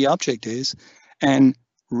where the object is and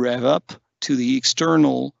rev up to the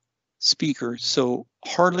external speaker. So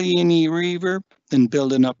hardly any reverb, then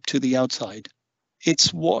building up to the outside.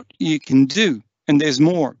 It's what you can do. And there's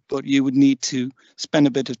more, but you would need to spend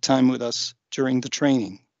a bit of time with us during the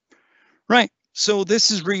training. Right, so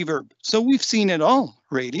this is reverb. So we've seen it all,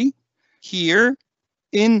 really. Here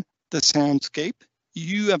in the soundscape,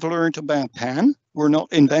 you have learned about pan. We're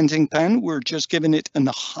not inventing pan, we're just giving it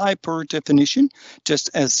a hyper definition, just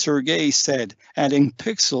as Sergey said, adding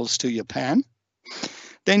pixels to your pan.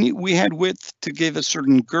 Then we had width to give a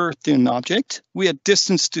certain girth to an object. We had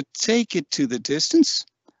distance to take it to the distance,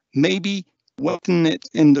 maybe weapon it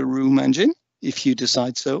in the room engine, if you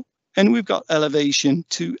decide so. And we've got elevation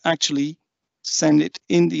to actually send it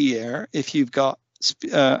in the air if you've got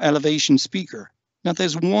elevation speaker. Now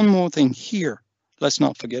there's one more thing here. Let's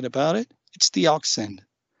not forget about it. It's the aux send.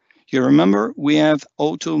 You remember we have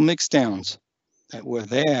auto mix downs that were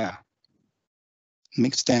there.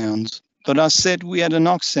 Mix downs. But I said we had an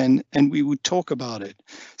aux send and we would talk about it.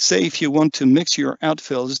 Say if you want to mix your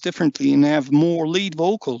outfills differently and have more lead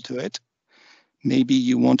vocal to it, maybe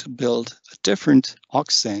you want to build a different aux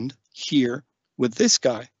send here with this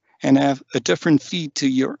guy and have a different feed to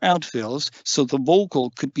your outfills so the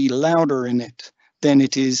vocal could be louder in it than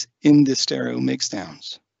it is in the stereo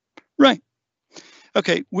mixdowns. Right.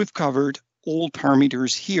 Okay, we've covered all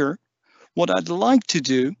parameters here. What I'd like to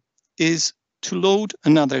do is to load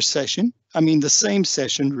another session. I mean, the same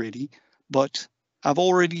session really, but I've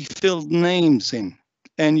already filled names in.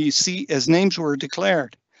 And you see, as names were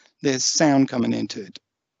declared, there's sound coming into it.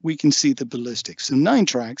 We can see the ballistics. So 9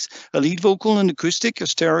 tracks, a lead vocal, an acoustic, a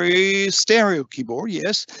stereo keyboard,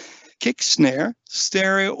 yes, kick, snare,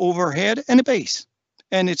 stereo overhead, and a bass.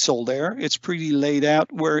 And it's all there. It's pretty laid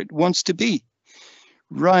out where it wants to be.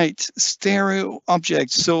 Right, stereo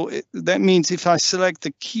objects. So that means if I select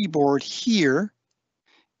the keyboard here,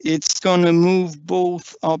 it's going to move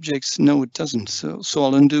both objects. No, it doesn't. So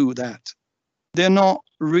I'll undo that. They're not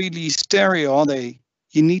really stereo, are they?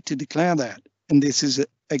 You need to declare that. And this is,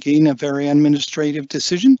 again, a very administrative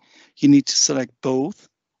decision. You need to select both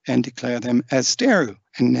and declare them as stereo.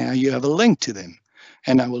 And now you have a link to them.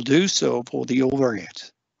 And I will do so for the overhead.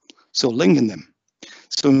 So linking them.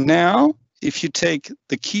 So now, if you take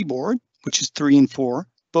the keyboard, which is 3 and 4,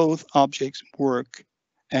 both objects work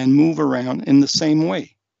and move around in the same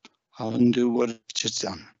way. I'll undo what I've just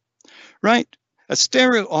done. Right, a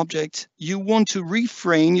stereo object, you want to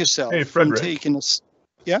refrain yourself from taking a...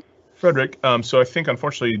 Yeah? Frederick, so I think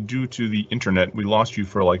unfortunately due to the internet, we lost you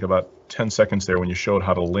for like about 10 seconds there when you showed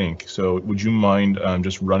how to link. So would you mind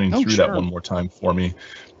just running through that one more time for me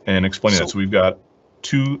and explaining that? So we've got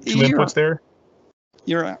two inputs there.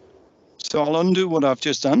 You're out. So I'll undo what I've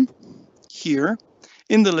just done. Here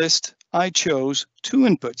in the list, I chose two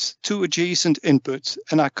inputs, two adjacent inputs,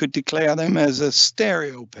 and I could declare them as a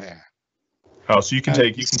stereo pair. Oh, so you can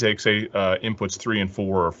take say inputs 3 and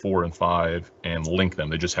 4 or 4 and 5 and link them.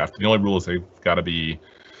 They just have to. The only rule is they've got to be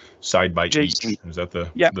side by each. Is that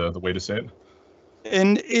the way to say it?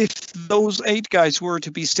 And if those 8 guys were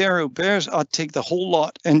to be stereo pairs, I'd take the whole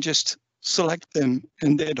lot and just select them,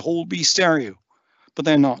 and they'd all be stereo. But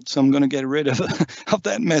they're not, so I'm going to get rid of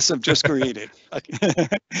that mess I've just created.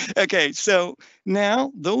 Okay, so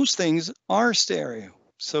now those things are stereo.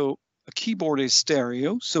 So a keyboard is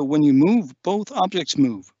stereo, so when you move, both objects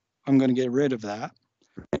move. I'm going to get rid of that.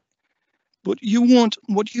 But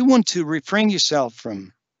what you want to refrain yourself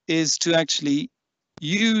from is to actually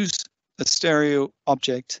use a stereo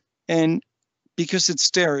object, and because it's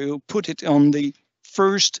stereo, put it on the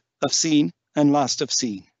first of scene and last of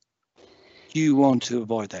scene. You want to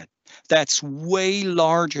avoid that. That's way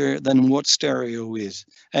larger than what stereo is.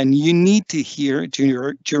 And you need to hear it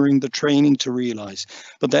during the training to realize,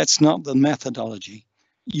 but that's not the methodology.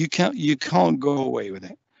 You can't go away with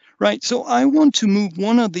it. Right, so I want to move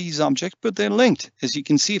one of these objects, but they're linked. As you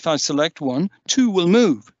can see, if I select one, 2 will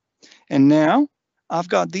move. And now I've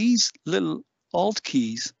got these little Alt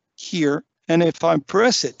keys here. And if I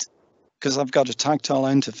press it, because I've got a tactile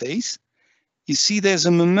interface, you see there's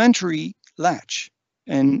a momentary latch.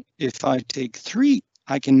 And if I take 3,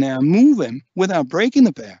 I can now move them without breaking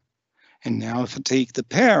the pair. And now if I take the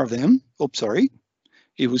pair of them, oops, sorry,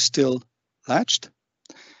 it was still latched.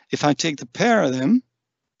 If I take the pair of them,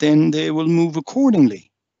 then they will move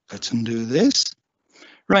accordingly. Let's undo this.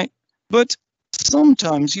 Right, but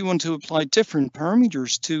sometimes you want to apply different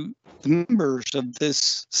parameters to the members of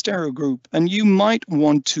this stereo group, and you might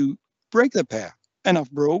want to break the pair, and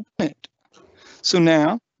I've broken it. So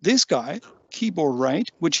now this guy, keyboard right,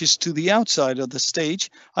 which is to the outside of the stage,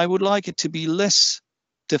 I would like it to be less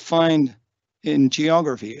defined in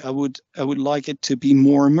geography. I would like it to be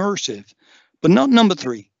more immersive, but not number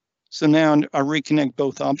 3. So now I reconnect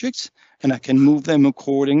both objects and I can move them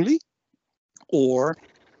accordingly, or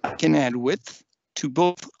I can add width to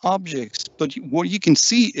both objects. But what you can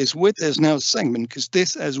see is width is now a segment, because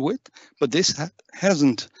this has width, but this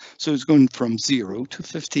hasn't. So it's going from 0 to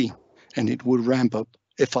 50, and it would ramp up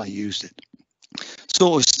if I used it.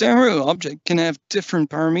 So a stereo object can have different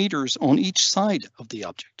parameters on each side of the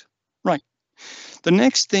object. Right. The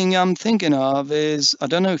next thing I'm thinking of is, I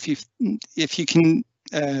don't know if you can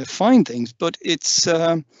find things, but it's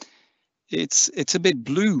a bit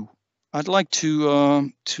blue. I'd like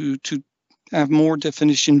to have more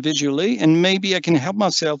definition visually, and maybe I can help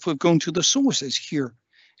myself with going to the sources here.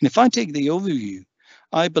 And if I take the overview,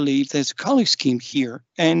 I believe there's a color scheme here,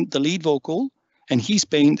 and the lead vocal, and he's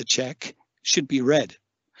paying the check, should be red.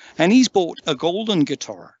 And he's bought a golden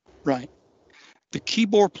guitar, right? The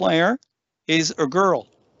keyboard player is a girl.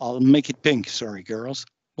 I'll make it pink, sorry girls,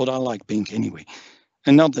 but I like pink anyway.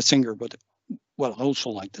 And not the singer, but, well, I also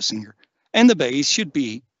like the singer. And the bass should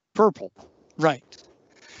be purple, right?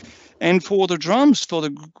 And for the drums,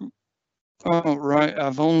 oh, right,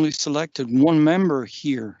 I've only selected one member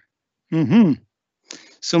here.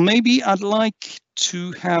 So maybe I'd like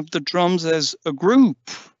to have the drums as a group.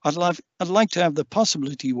 I'd like to have the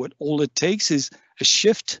possibility what all it takes is a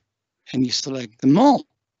shift and you select them all.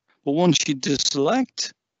 But once you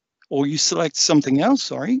deselect, or you select something else,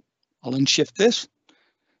 sorry, I'll unshift this,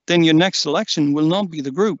 then your next selection will not be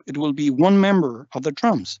the group. It will be one member of the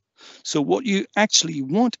drums. So what you actually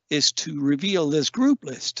want is to reveal this group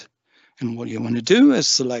list. And what you want to do is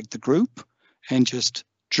select the group and just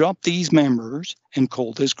drop these members and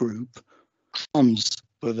call this group drums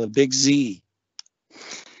with a big Z.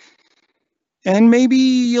 And maybe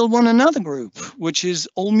you'll want another group, which is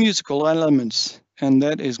all musical elements. And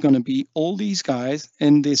that is going to be all these guys.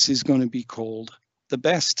 And this is going to be called the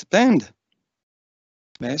best band.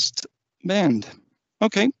 Best band.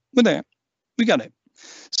 Okay, we're there. We got it.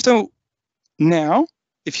 So now,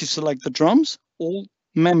 if you select the drums, all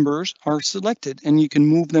members are selected and you can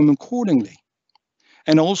move them accordingly.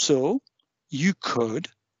 And also, you could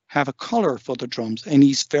have a color for the drums, and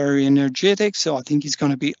he's very energetic, so I think he's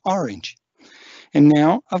going to be orange. And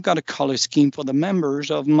now I've got a color scheme for the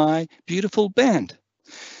members of my beautiful band.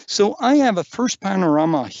 So I have a first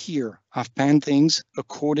panorama here. I've panned things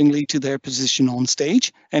accordingly to their position on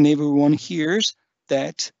stage, and everyone hears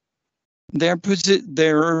that their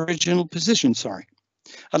original position, sorry.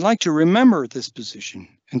 I'd like to remember this position.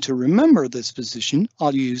 And to remember this position,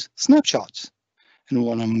 I'll use snapshots. And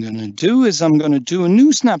what I'm going to do is I'm going to do a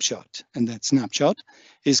new snapshot. And that snapshot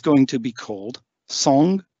is going to be called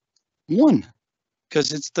Song 1,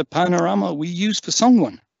 because it's the panorama we use for Song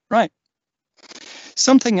 1. Right.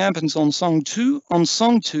 Something happens on Song 2. On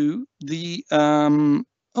Song 2,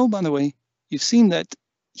 oh, by the way, you've seen that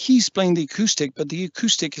he's playing the acoustic, but the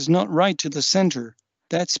acoustic is not right to the center.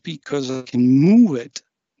 That's because I can move it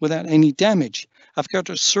without any damage. I've got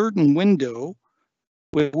a certain window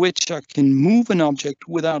with which I can move an object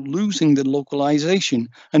without losing the localization.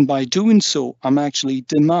 And by doing so, I'm actually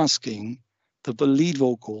demasking the lead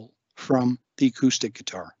vocal from the acoustic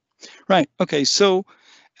guitar. Right, okay, so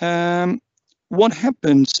what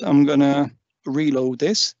happens, I'm gonna reload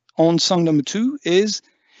this, on song number 2 is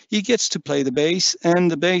he gets to play the bass,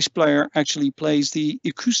 and the bass player actually plays the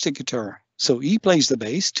acoustic guitar. So he plays the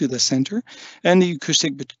bass to the center, and the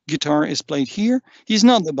acoustic guitar is played here. He's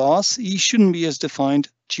not the boss. He shouldn't be as defined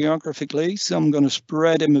geographically, so I'm going to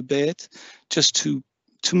spread him a bit just to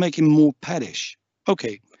make him more paddish.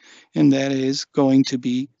 Okay, and that is going to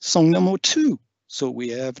be song number 2. So we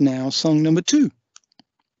have now song number 2.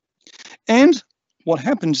 And what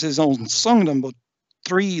happens is on song number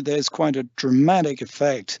 3, there's quite a dramatic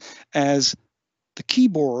effect, as the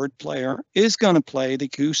keyboard player is going to play the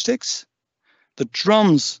acoustics. The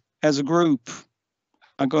drums as a group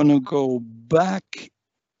are going to go back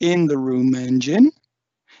in the room engine,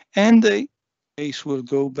 and the bass will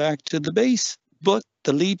go back to the bass, but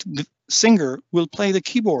the lead singer will play the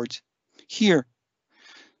keyboard here.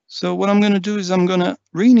 So what I'm going to do is I'm going to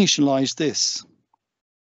reinitialize this,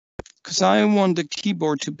 because I want the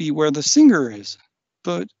keyboard to be where the singer is,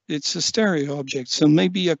 but it's a stereo object. So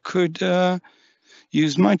maybe I could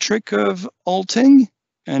use my trick of alting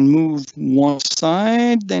and move one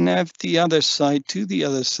side, then have the other side to the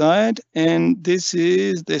other side, and this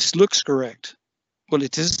looks correct. Well,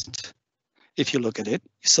 it isn't. If you look at it,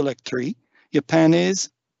 you select 3. Your pan is,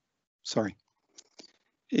 sorry.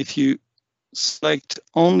 If you select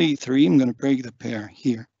only 3, I'm going to break the pair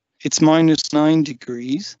here. It's -9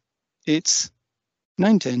 degrees. It's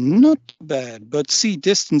 910, not bad, but see,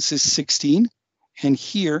 distance is 16, and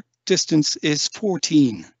here distance is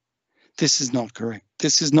 14. This is not correct.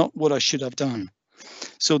 This is not what I should have done.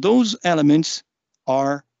 So those elements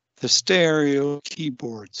are the stereo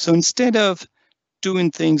keyboard. So instead of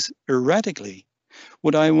doing things erratically,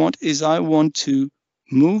 what I want is I want to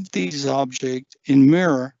move these objects in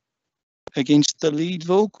mirror against the lead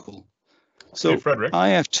vocal. So hey, Frederick, I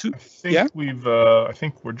have two. I think I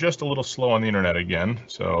think we're just a little slow on the internet again.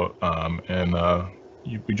 So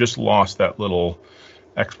we just lost that little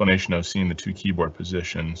explanation of seeing the 2 keyboard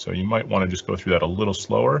position. So you might want to just go through that a little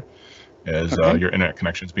slower, as your internet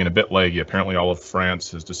connection is being a bit laggy. Apparently all of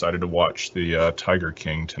France has decided to watch the Tiger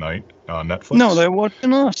King tonight on Netflix. No, they're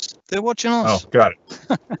watching us. They're watching us. Oh, got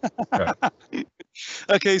it.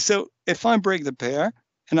 Okay, so if I break the pair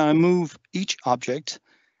and I move each object,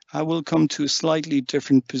 I will come to a slightly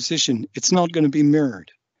different position. It's not going to be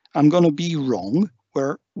mirrored. I'm going to be wrong,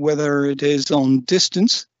 whether it is on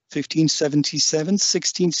distance, 1577,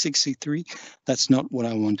 1663, that's not what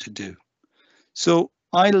I want to do. So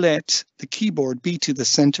I let the keyboard be to the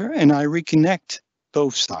center and I reconnect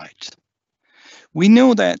both sides. We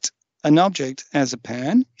know that an object has a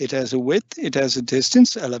pan, it has a width, it has a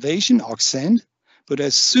distance, elevation, accent, but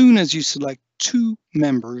as soon as you select 2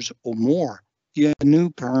 members or more, you have a new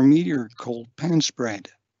parameter called pan spread.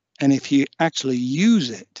 And if you actually use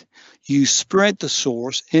it, you spread the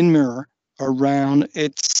source in mirror around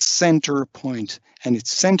its center point, and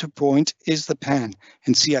its center point is the pan.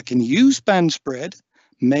 And see, I can use pan spread,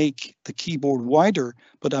 make the keyboard wider,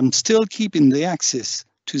 but I'm still keeping the axis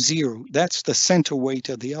to 0. That's the center weight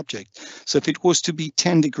of the object. So if it was to be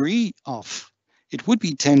 10 degree off, it would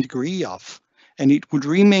be 10 degree off, and it would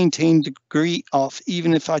remain 10 degree off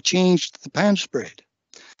even if I changed the pan spread.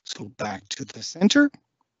 So back to the center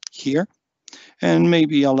here, and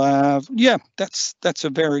maybe I'll have, yeah, that's a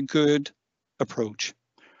very good approach.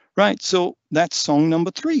 Right, so that's song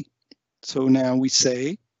number 3. So now we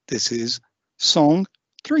say this is song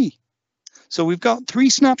 3. So we've got 3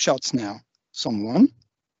 snapshots now. Song 1,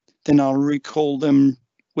 then I'll recall them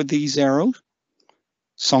with these arrows.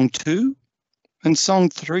 Song 2 and song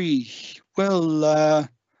 3. Well,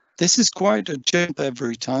 this is quite a jump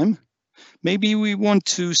every time. Maybe we want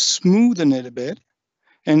to smoothen it a bit.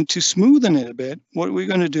 And to smoothen it a bit, what we're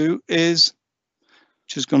going to do is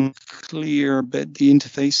just going to clear a bit the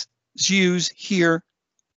interface. Use here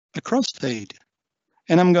a crossfade.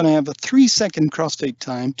 And I'm going to have a 3-second crossfade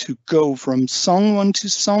time to go from song 1 to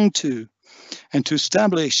song 2. And to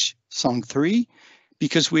establish song 3,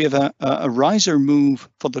 because we have a riser move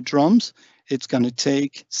for the drums, it's going to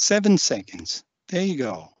take 7 seconds. There you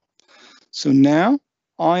go. So now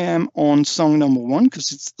I am on song number 1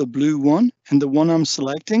 because it's the blue one, and the one I'm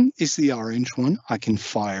selecting is the orange one. I can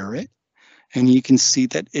fire it, and you can see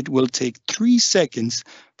that it will take 3 seconds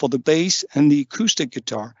for the bass and the acoustic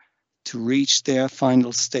guitar to reach their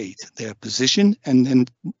final state, their position, and then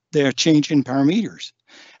their change in parameters.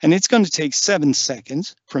 And it's going to take 7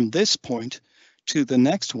 seconds from this point to the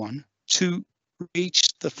next one to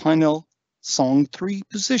reach the final song 3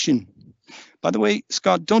 position. By the way,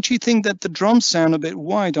 Scott, don't you think that the drums sound a bit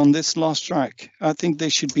wide on this last track? I think they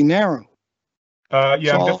should be narrow. Yeah,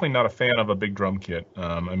 So I'm definitely not a fan of a big drum kit.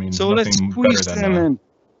 I mean, so let's nothing squeeze better them than. in.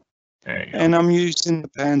 There you go. And I'm using the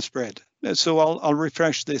pan spread. So I'll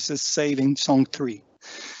refresh this as saving song 3.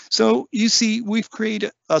 So you see, we've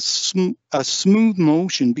created a smooth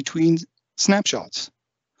motion between snapshots.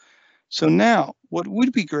 So now what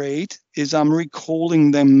would be great is I'm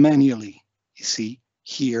recalling them manually. You see,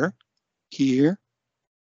 here, here,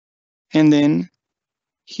 and then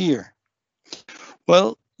here.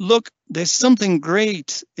 Well, look, there's something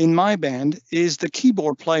great in my band is the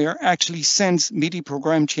keyboard player actually sends MIDI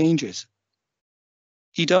program changes.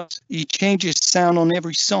 He does. He changes sound on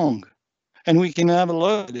every song, and we can have a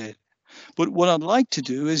look at it. But what I'd like to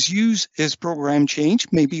do is use his program change,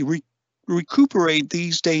 maybe recuperate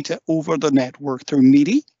these data over the network through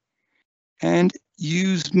MIDI, and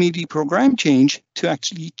use MIDI program change to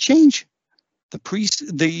actually change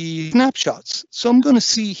the snapshots. So I'm going to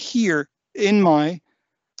see here in my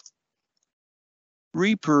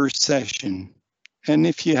Reaper session, and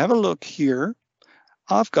if you have a look here,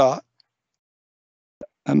 I've got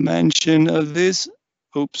a mention of this.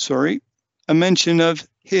 Oops, sorry. A mention of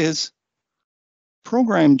his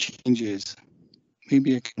program changes.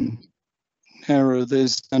 Maybe I can narrow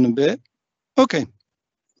this down a bit. Okay.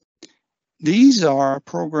 These are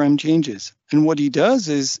program changes. And what he does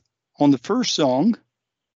is on the first song,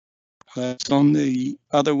 that's on the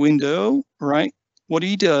other window, right? What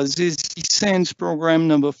he does is he sends program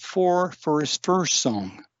number 4 for his first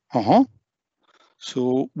song.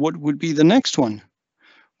 So what would be the next one?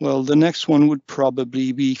 Well, the next one would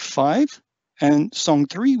probably be 5, and song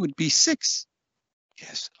 3 would be 6.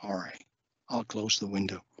 Yes, all right. I'll close the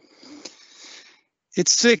window.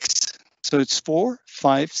 It's 6, so it's 4,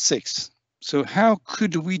 5, 6. So how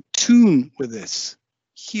could we tune with this?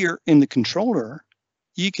 Here in the controller,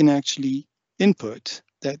 you can actually input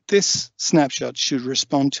that this snapshot should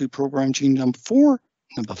respond to program change number 4,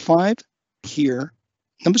 number 5, here,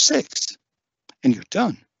 number 6, and you're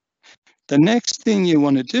done. The next thing you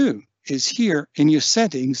want to do is here in your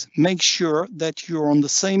settings, make sure that you're on the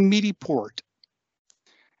same MIDI port.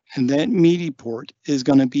 And that MIDI port is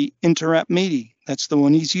going to be Interrupt MIDI. That's the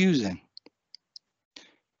one he's using.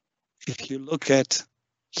 If you look at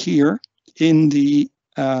here in the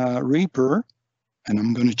Reaper, and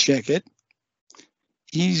I'm going to check it,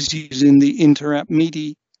 he's using the Interrupt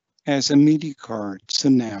MIDI as a MIDI card. So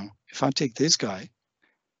now, if I take this guy,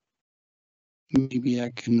 maybe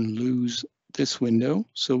I can lose this window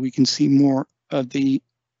so we can see more of the,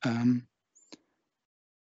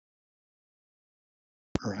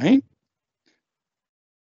 right?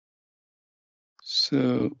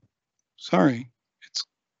 So, sorry, it's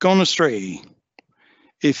gone astray.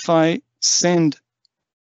 If I send,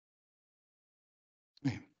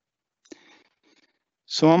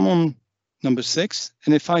 so I'm on number 6,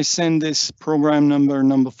 and if I send this program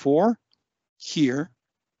number 4 here,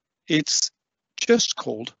 it's just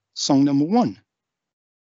called song number 1.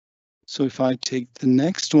 So if I take the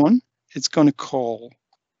next one, it's going to call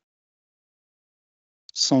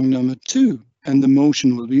song number 2, and the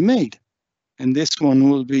motion will be made. And this one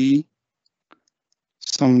will be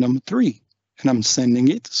song number 3. And I'm sending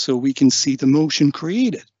it so we can see the motion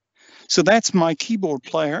created. So that's my keyboard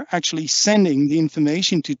player actually sending the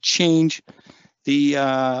information to change the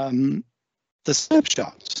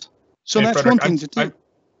snapshots. So hey, that's Frederick, one thing to do.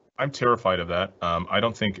 I'm terrified of that. I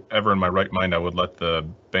don't think ever in my right mind I would let the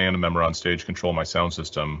band member on stage control my sound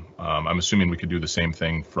system. I'm assuming we could do the same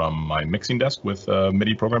thing from my mixing desk with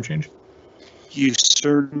MIDI program change. You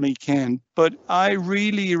certainly can, but I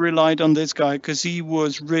really relied on this guy because he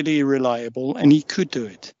was really reliable and he could do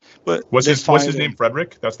it. But what's his name?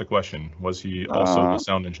 Frederick? That's the question. Was he also a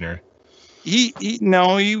sound engineer?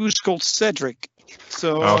 No, he was called Cedric.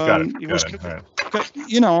 So got it. He was, right.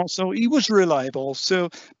 You know, so he was reliable. So,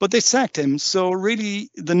 but they sacked him. So really,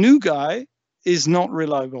 the new guy is not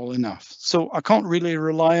reliable enough. So I can't really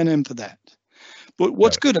rely on him for that. But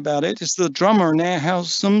what's good about it is the drummer now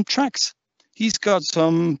has some tracks. he's got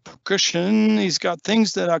some percussion, he's got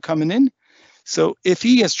things that are coming in. So if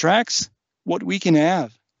he has tracks, what we can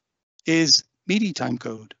have is MIDI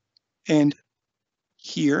timecode. And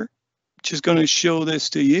here, just going to show this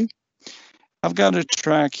to you. I've got a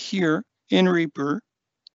track here in Reaper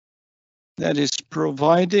that is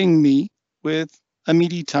providing me with a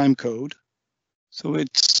MIDI timecode. So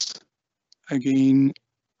it's, again,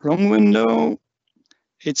 wrong window.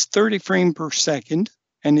 It's 30 frames per second,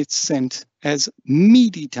 and it's sent as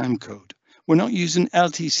MIDI timecode. We're not using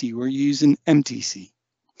LTC, we're using MTC.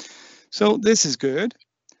 So this is good.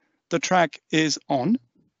 The track is on.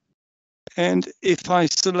 And if I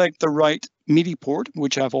select the right MIDI port,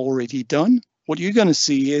 which I've already done, what you're going to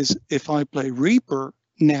see is if I play Reaper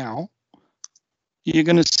now, you're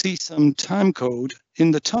going to see some timecode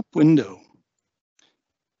in the top window.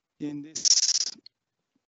 In this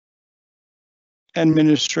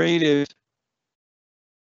administrative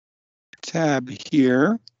tab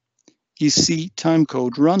here, you see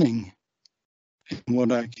timecode running. And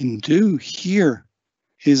what I can do here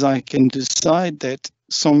is I can decide that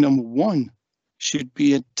song number 1 should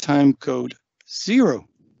be at timecode 0.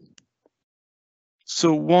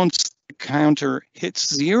 So once the counter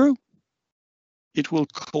hits 0, it will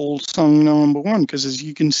call song number 1, because as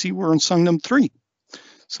you can see, we're on song number 3.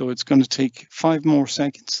 So it's going to take 5 more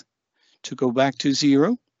seconds to go back to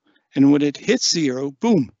 0. And when it hits 0,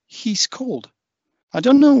 boom, he's called. I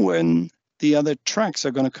don't know when the other tracks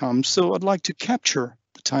are going to come, so I'd like to capture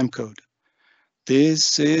the timecode.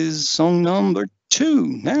 This is song number 2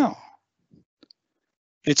 now.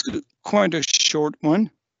 It's quite a short one,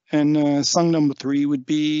 and song number 3 would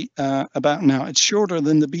be about now. It's shorter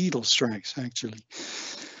than the Beatles tracks, actually,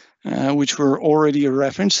 which were already a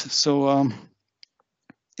reference. So,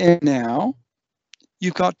 and now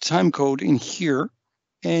you've got timecode in here,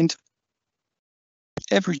 and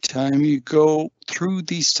every time you go through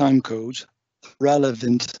these timecodes,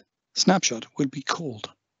 relevant snapshot will be called.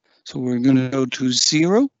 So we're going to go to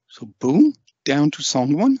 0. So boom, down to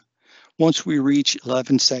song 1. Once we reach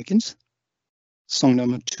 11 seconds, song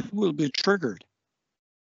number 2 will be triggered.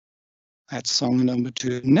 That's song number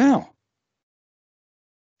 2 now.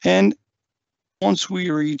 And once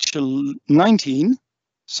we reach 19,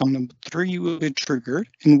 song number 3 will be triggered.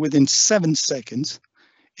 And within 7 seconds,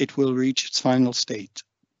 it will reach its final state.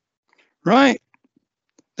 Right.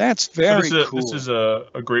 That's very cool. This is a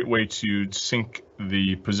great way to sync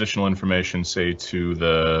the positional information, say, to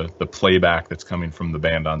the playback that's coming from the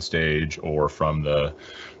band on stage, or from the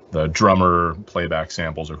drummer playback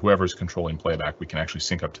samples, or whoever's controlling playback. We can actually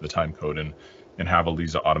sync up to the timecode and have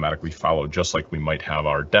Eliza automatically follow, just like we might have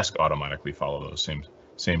our desk automatically follow those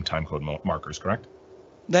same timecode markers, correct?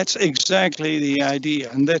 That's exactly the idea,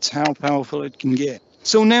 and that's how powerful it can get.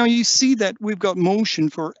 So now you see that we've got motion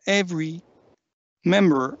for every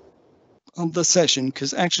member of the session,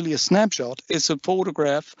 because actually a snapshot is a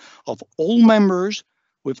photograph of all members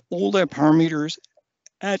with all their parameters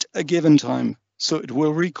at a given time. So it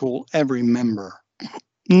will recall every member.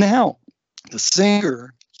 Now, the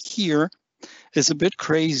singer here is a bit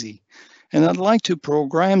crazy, and I'd like to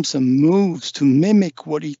program some moves to mimic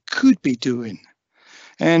what he could be doing.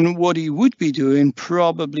 And what he would be doing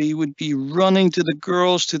probably would be running to the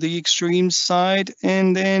girls to the extreme side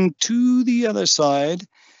and then to the other side.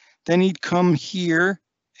 Then he'd come here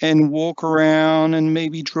and walk around and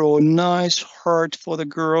maybe draw a nice heart for the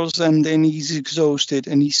girls, and then he's exhausted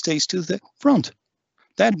and he stays to the front.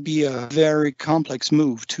 That'd be a very complex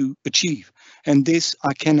move to achieve. And this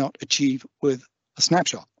I cannot achieve with a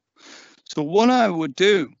snapshot. So what I would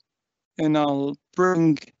do, and I'll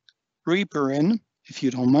bring Reaper in, if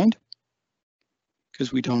you don't mind,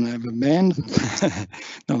 because we don't have a band.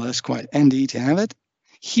 No, that's quite handy to have it.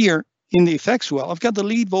 Here in the effects well, I've got the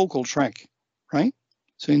lead vocal track, right?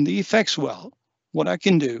 So in the effects well, what I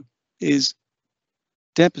can do is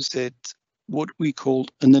deposit what we call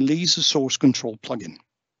an Eliza source control plugin.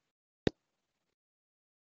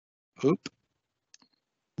 Oop.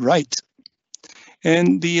 Right.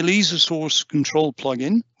 And the Eliza source control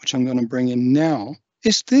plugin, which I'm going to bring in now,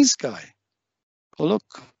 is this guy. Oh,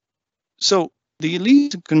 look. So the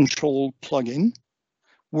Eliza control plugin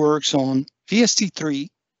works on VST3,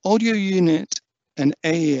 audio unit, and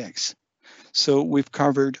AAX. So we've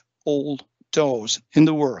covered all DAWs in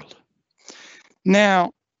the world.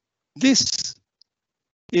 Now, this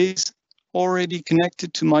is already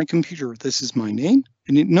connected to my computer. This is my name,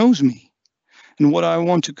 and it knows me. And what I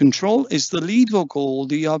want to control is the lead vocal,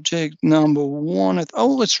 the object number 1.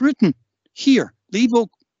 Oh, it's written here, lead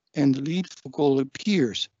vocal, and the lead vocal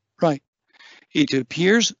appears. Right. It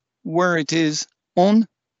appears where it is on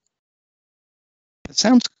the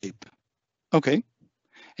soundscape. Okay,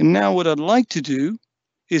 and now what I'd like to do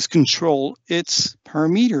is control its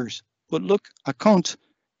parameters. But look, I can't.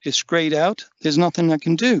 It's grayed out. There's nothing I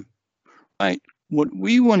can do. Right. What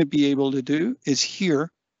we want to be able to do is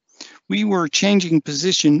here, we were changing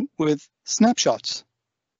position with snapshots.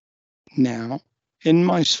 Now, in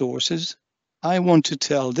my sources, I want to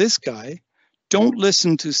tell this guy, don't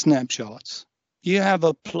listen to snapshots. You have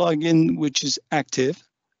a plugin which is active,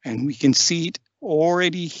 and we can see it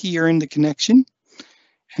already here in the connection.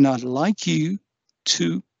 And I'd like you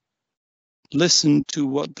to listen to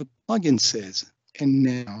what the plugin says. And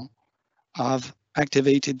now I've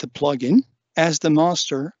activated the plugin as the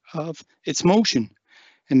master of its motion.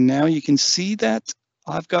 And now you can see that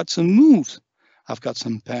I've got some moves. I've got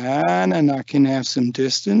some pan, and I can have some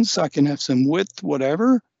distance. I can have some width,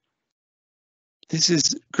 whatever. This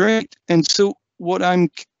is great. And so what I'm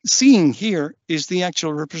seeing here is the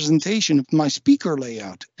actual representation of my speaker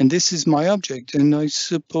layout. And this is my object. And I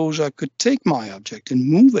suppose I could take my object and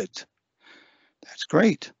move it. That's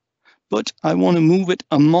great. But I want to move it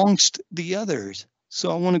amongst the others.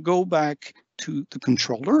 So I want to go back to the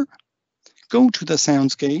controller, go to the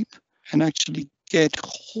soundscape, and actually get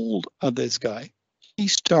hold of this guy. He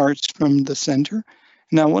starts from the center.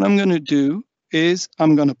 Now what I'm going to do is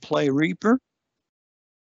I'm going to play Reaper.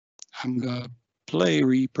 I'm going to play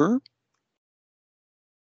Reaper.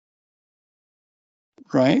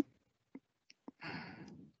 Right.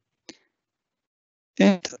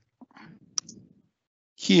 And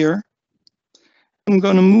here, I'm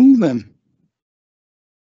going to move him.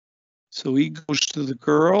 So he goes to the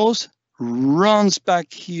girls, runs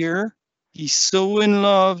back here. He's so in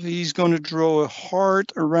love, he's going to draw a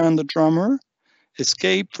heart around the drummer,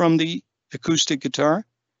 escape from the acoustic guitar,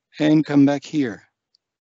 and come back here.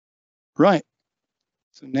 Right.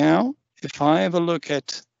 So now, if I have a look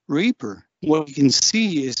at Reaper, what you can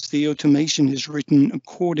see is the automation is written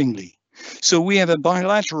accordingly. So we have a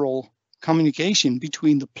bilateral communication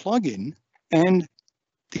between the plugin and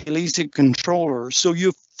the Elisa controller. So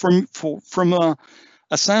you, from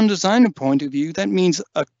a sound designer point of view, that means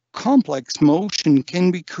a complex motion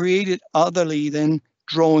can be created otherly than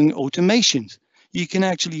drawing automations. You can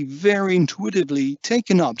actually very intuitively take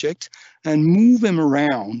an object and move him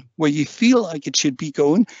around where you feel like it should be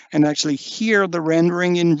going and actually hear the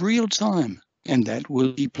rendering in real time. And that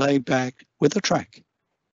will be played back with a track.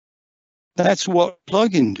 That's what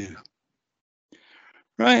plugins do.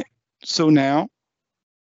 Right. So now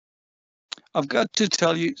I've got to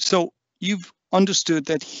tell you, so you've understood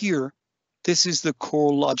that here, this is the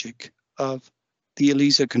core logic of the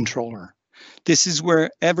Elisa controller. This is where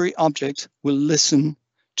every object will listen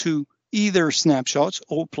to either snapshots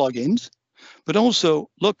or plugins, but also,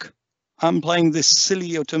 look, I'm playing this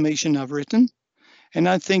silly automation I've written, and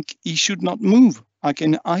I think he should not move. I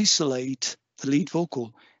can isolate the lead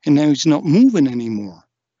vocal, and now he's not moving anymore.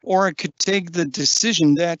 Or I could take the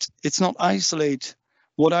decision that it's not isolate.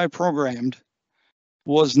 What I programmed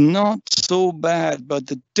was not so bad, but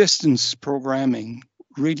the distance programming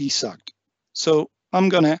really sucked. So I'm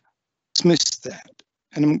going to dismiss that,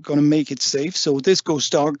 and I'm going to make it safe. So this goes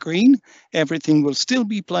dark green. Everything will still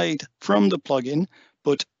be played from the plugin,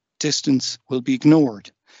 but distance will be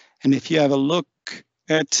ignored. And if you have a look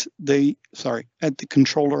at the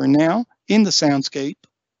controller now in the soundscape,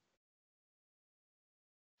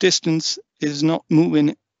 distance is not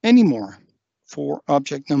moving anymore for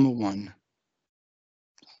object number one.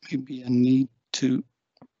 Maybe I need to,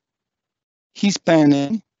 he's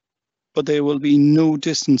panning, but there will be no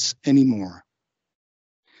distance anymore.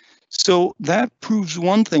 So that proves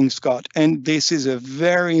one thing, Scott, and this is a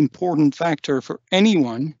very important factor for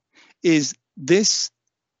anyone, is this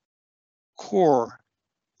core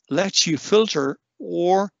lets you filter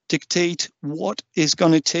or dictate what is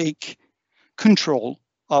going to take control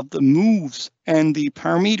of the moves and the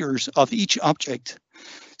parameters of each object.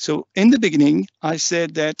 So in the beginning, I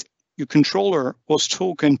said that your controller was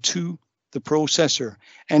talking to the processor,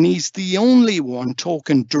 and he's the only one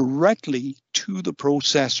talking directly to the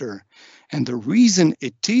processor. And the reason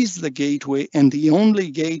it is the gateway and the only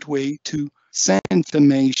gateway to send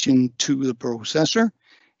information to the processor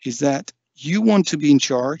is that you want to be in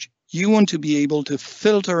charge, you want to be able to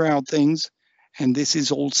filter out things, and this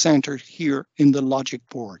is all centered here in the logic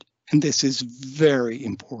board. And this is very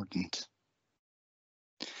important.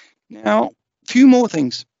 Now, a few more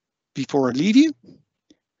things before I leave you.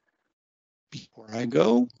 Before I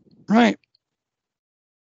go, right.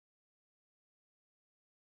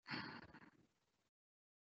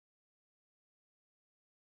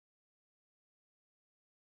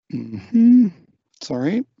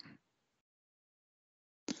 Sorry.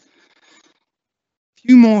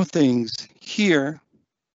 Few more things here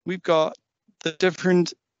we've got the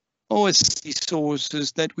different OSC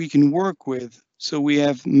sources that we can work with. So we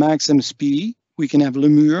have Max MSP, we can have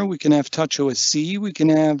Lemur, we can have Touch OSC, we can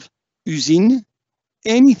have Usine.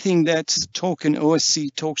 Anything that's talking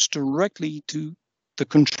OSC talks directly to the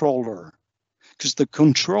controller, because the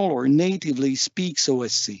controller natively speaks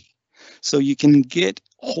OSC. So you can get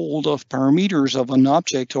hold of parameters of an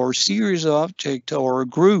object or a series of objects or a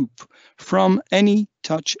group from any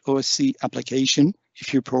Touch OSC application,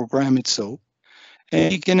 if you program it so.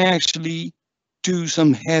 And you can actually do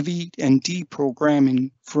some heavy and deep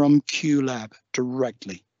programming from QLab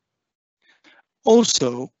directly.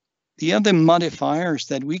 Also, the other modifiers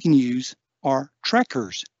that we can use are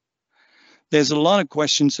trackers. There's a lot of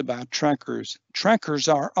questions about trackers. Trackers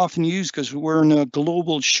are often used because we're in a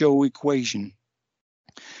global show equation.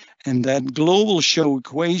 And that global show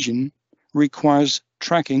equation requires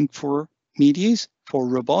tracking for medias, for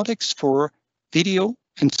robotics, for video,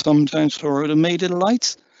 and sometimes for automated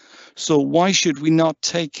lights. So why should we not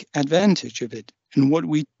take advantage of it? And what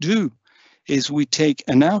we do is we take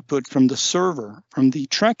an output from the server, from the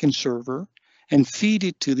tracking server, and feed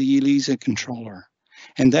it to the ELISA controller.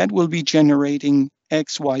 And that will be generating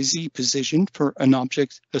XYZ position for an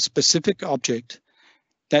object, a specific object,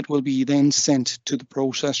 that will be then sent to the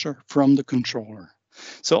processor from the controller.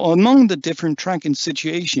 So among the different tracking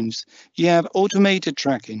situations, you have automated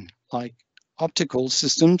tracking, like optical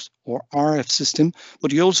systems or RF system,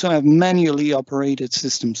 but you also have manually operated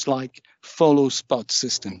systems like follow spot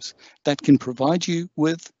systems that can provide you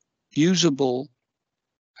with usable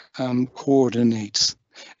coordinates.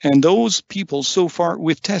 And those people, so far,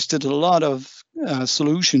 we've tested a lot of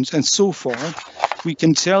solutions, and so far, we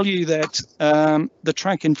can tell you that the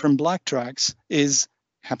tracking from BlackTrax is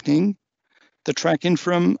happening. The tracking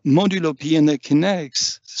from Modulo P and the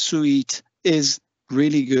Kinetics suite is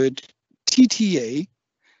really good. TTA,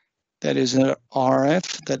 that is an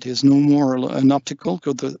RF, that is no more an optical,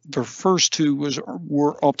 because the first two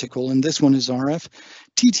were optical, and this one is RF.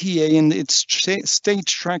 TTA and its stage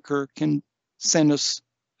tracker can send us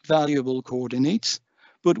valuable coordinates,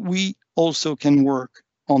 but we also can work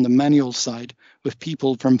on the manual side with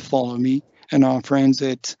people from Follow Me and our friends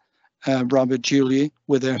at Robert Julier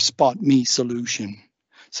with their Spot Me solution.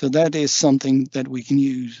 So that is something that we can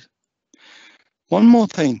use. One more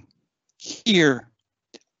thing. Here,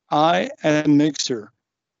 I, as a mixer,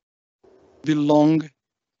 belong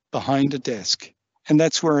behind a desk, and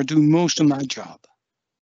that's where I do most of my job.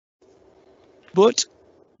 But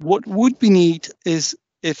what would be neat is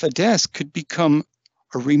if a desk could become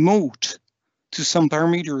a remote to some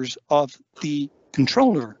parameters of the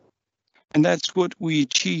controller. And that's what we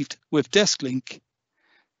achieved with DeskLink.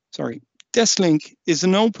 Sorry, DeskLink is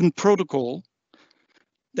an open protocol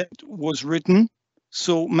that was written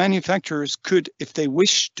so manufacturers could, if they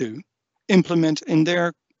wish to, implement in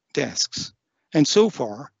their desks. And so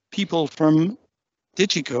far, people from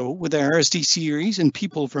Digico with their RSD series and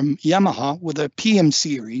people from Yamaha with their PM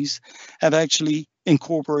series have actually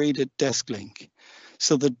incorporated DeskLink.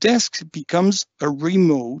 So the desk becomes a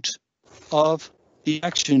remote of the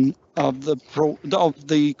action of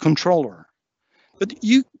the controller. But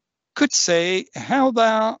you could say, how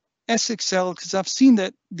about SXL? Because I've seen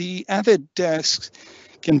that the Avid desks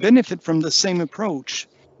can benefit from the same approach.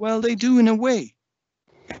 Well, they do in a way.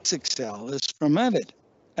 SXL is from Avid.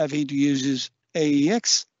 Avid uses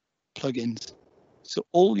AEX plugins. So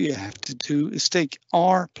all you have to do is take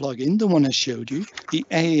our plugin, the one I showed you, the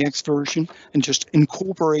AEX version, and just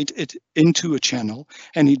incorporate it into a channel,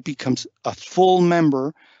 and it becomes a full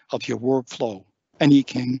member of your workflow. And you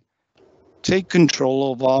can take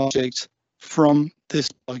control of objects from this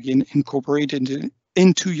plugin, incorporate it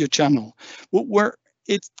into your channel. But where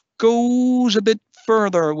it goes a bit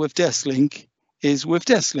further with DeskLink is with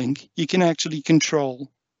DeskLink, you can actually control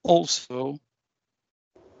also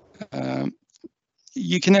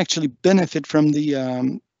you can actually benefit from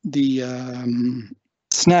the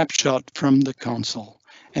snapshot from the console.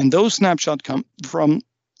 And those snapshots from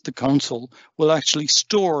the console will actually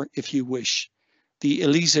store, if you wish, the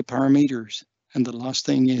ELISA parameters. And the last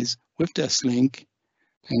thing is with DeskLink,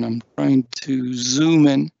 and I'm trying to zoom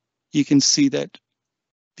in, you can see that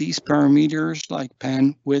these parameters like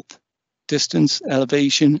pan, width, distance,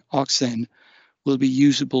 elevation, aux-in will be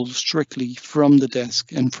usable strictly from the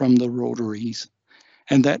desk and from the rotaries.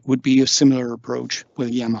 And that would be a similar approach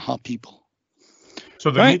with Yamaha people. So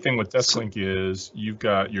the neat thing with DeskLink is you've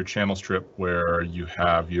got your channel strip where you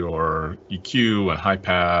have your EQ and high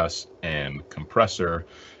pass and compressor,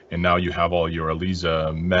 and now you have all your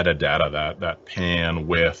ELISA metadata, that pan,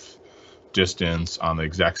 width, distance on the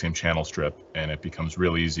exact same channel strip, and it becomes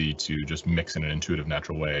real easy to just mix in an intuitive,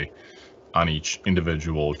 natural way on each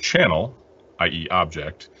individual channel, i.e.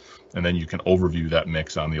 object, and then you can overview that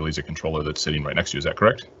mix on the ELISA controller that's sitting right next to you. Is that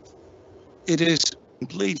correct? It is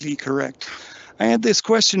completely correct. I had this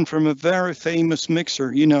question from a very famous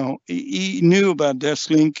mixer. You know, he knew about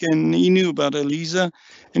DeskLink and he knew about ELISA,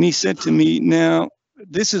 and he said to me, now,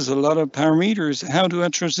 this is a lot of parameters. How do I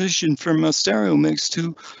transition from a stereo mix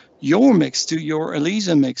to your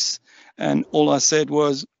ELISA mix? And all I said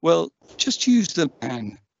was, well, just use the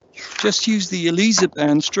pan. Just use the ELISA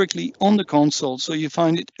pan strictly on the console, so you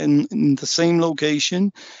find it in the same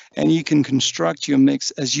location, and you can construct your mix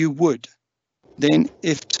as you would. Then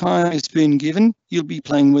if time has been given, you'll be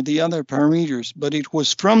playing with the other parameters. But it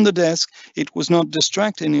was from the desk. It was not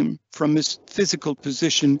distracting him from his physical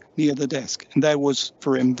position near the desk. And that was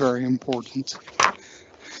for him very important.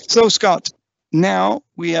 So Scott, now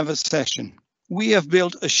we have a session. We have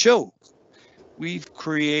built a show. We've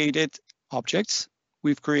created objects.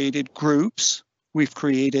 We've created groups. We've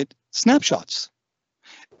created snapshots.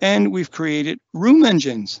 And we've created room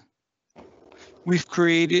engines. We've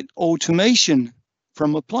created automation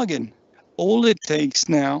from a plugin. All it takes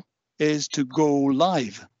now is to go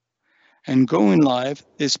live. And going live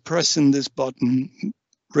is pressing this button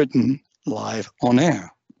written live on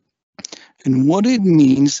air. And what it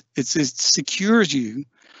means is it secures you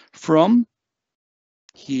from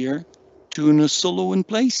here to a solo in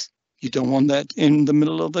place. You don't want that in the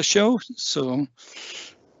middle of the show. So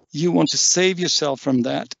you want to save yourself from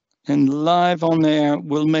that. And live on air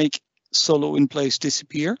will make solo in place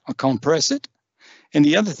disappear. I can't press it. And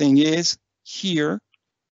the other thing is, here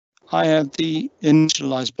I have the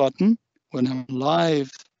initialize button. When I'm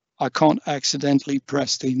live, I can't accidentally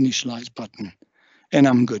press the initialize button, and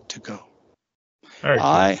I'm good to go. Very cool.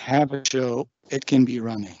 I have a show. It can be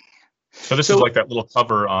running. So this is like that little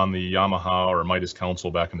cover on the Yamaha or Midas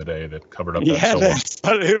console back in the day that covered up that solo. Yeah, that's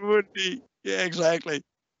what it would be. Yeah, exactly.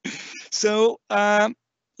 So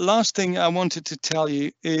last thing I wanted to tell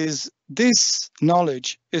you is this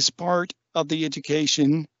knowledge is part of the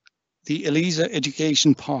education, the ELISA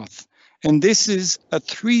education path. And this is a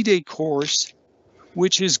 3-day course,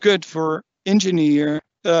 which is good for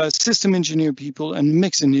system engineer people and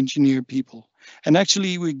mixing engineer people. And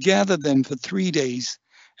actually we gather them for 3 days.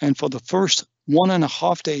 And for the first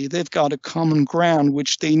 1.5 days, they've got a common ground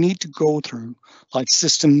which they need to go through, like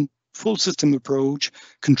full system approach,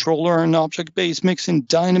 controller and object-based mixing,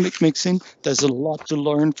 dynamic mixing. There's a lot to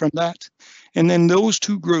learn from that. And then those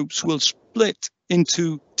two groups will split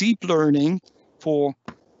into deep learning. For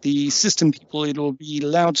the system people, it will be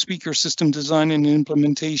loudspeaker system design and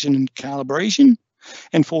implementation and calibration.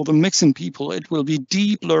 And for the mixing people, it will be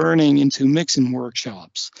deep learning into mixing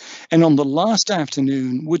workshops. And on the last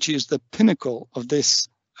afternoon, which is the pinnacle of this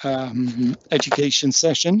education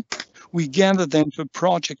session, we gather them for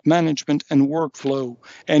project management and workflow.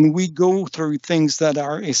 And we go through things that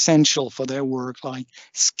are essential for their work, like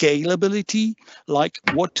scalability, like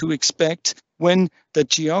what to expect when the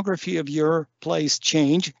geography of your place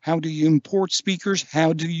change. How do you import speakers?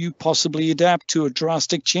 How do you possibly adapt to a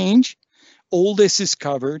drastic change? All this is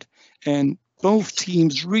covered, and both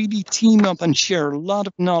teams really team up and share a lot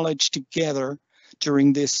of knowledge together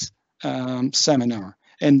during this seminar.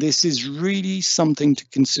 And this is really something to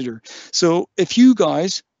consider. So if you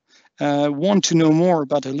guys want to know more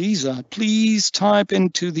about ELISA, please type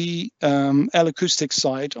into the L-Acoustics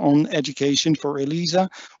site on education for ELISA,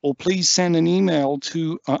 or please send an email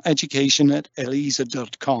to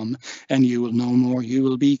education@elisa.com, and you will know more. You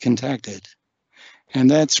will be contacted. And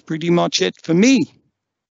that's pretty much it for me.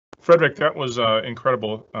 Frederick, that was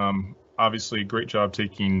incredible. Obviously, great job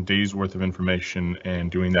taking days worth of information and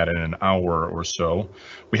doing that in an hour or so.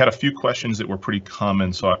 We had a few questions that were pretty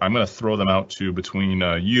common, so I'm going to throw them out to between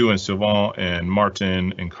you and Sylvain and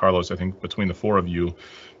Martin and Carlos. I think between the four of you,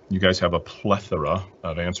 you guys have a plethora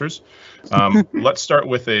of answers. Let's start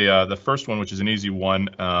with the first one, which is an easy one.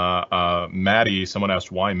 Maddie, someone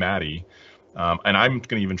asked why Maddie? And I'm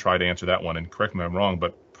going to even try to answer that one, and correct me if I'm wrong,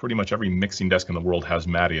 but pretty much every mixing desk in the world has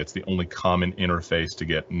MADI. It's the only common interface to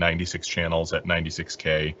get 96 channels at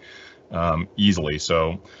 96K easily.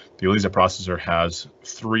 So the ELISA processor has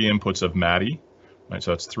 3 inputs of MADI, right? So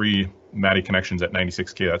that's 3 MADI connections at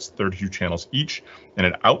 96K. That's 32 channels each, and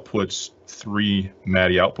it outputs 3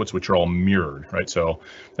 MADI outputs, which are all mirrored, right? So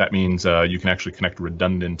that means you can actually connect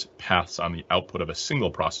redundant paths on the output of a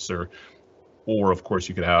single processor. Or, of course,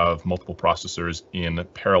 you could have multiple processors in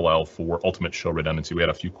parallel for ultimate show redundancy. We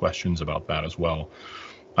had a few questions about that as well.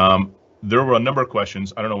 There were a number of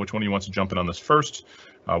questions. I don't know which one of you wants to jump in on this first.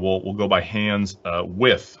 We'll go by hands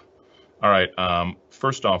with All right.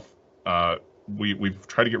 First off, we've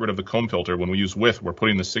tried to get rid of the comb filter. When we use width, we're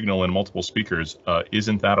putting the signal in multiple speakers.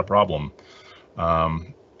 Isn't that a problem?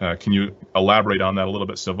 Can you elaborate on that a little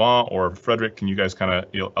bit, Savant or Frederick? Can you guys kind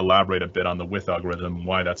of elaborate a bit on the width algorithm,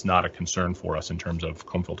 why that's not a concern for us in terms of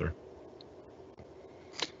comb filter?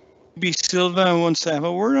 Maybe Silva wants to have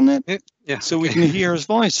a word on it, Yeah. so we can hear his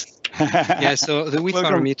voice. Yeah, so the width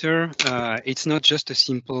Welcome. parameter, it's not just a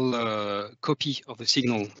simple copy of the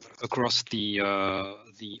signal across the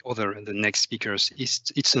next speakers.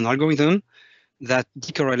 It's an algorithm that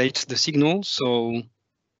decorrelates the signal, so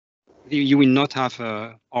you will not have,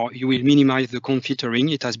 or you will minimize the comb filtering.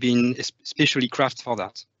 It has been specially crafted for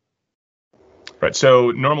that. Right.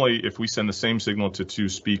 So normally, if we send the same signal to two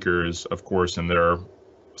speakers, of course, and they're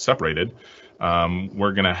separated,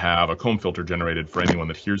 we're going to have a comb filter generated for anyone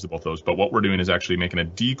that hears both those. But what we're doing is actually making a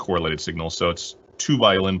decorrelated signal. So it's two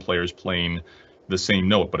violin players playing the same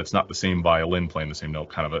note, but it's not the same violin playing the same note.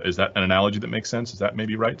 Kind of is that an analogy that makes sense? Is that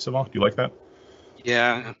maybe right, Savant? Do you like that?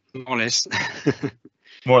 Yeah, more or less.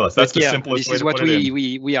 More or less. That's the simplest way to put it in. This is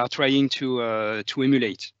what we are trying to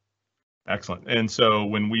emulate. Excellent. And so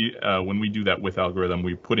when we do that with algorithm,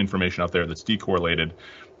 we put information out there that's decorrelated,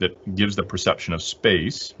 that gives the perception of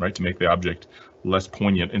space, right, to make the object less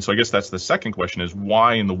poignant. And so I guess that's the second question, is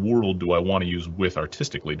why in the world do I want to use width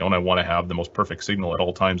artistically? Don't I want to have the most perfect signal at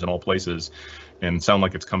all times in all places and sound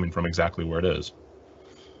like it's coming from exactly where it is?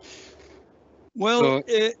 Well,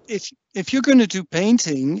 if you're going to do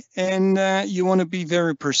painting and you want to be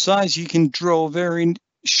very precise, you can draw very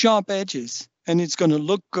sharp edges and it's going to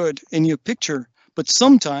look good in your picture. But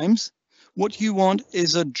sometimes what you want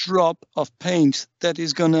is a drop of paint that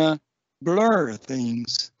is going to blur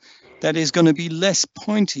things, that is going to be less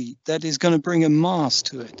pointy, that is going to bring a mass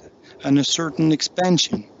to it and a certain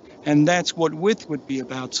expansion. And that's what width would be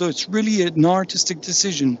about. So it's really an artistic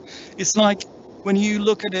decision. It's like when you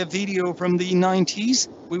look at a video from the 90s,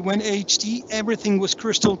 we went HD, everything was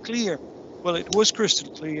crystal clear. Well, it was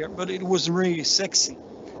crystal clear, but it wasn't really sexy.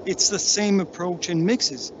 It's the same approach in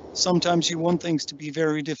mixes. Sometimes you want things to be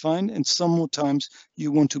very defined, and sometimes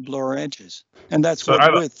you want to blur edges. And that's So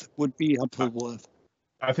what width would be helpful with.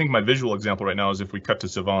 I think my visual example right now is if we cut to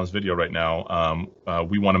Savant's video right now,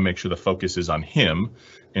 we want to make sure the focus is on him.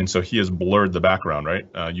 And so he has blurred the background, right,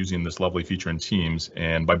 using this lovely feature in Teams.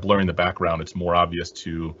 And by blurring the background, it's more obvious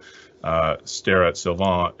to stare at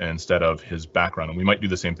Savant instead of his background. And we might do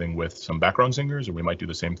the same thing with some background singers, or we might do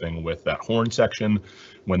the same thing with that horn section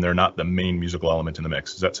when they're not the main musical element in the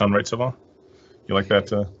mix. Does that sound right, Savant? You like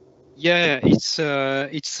that? Yeah, it's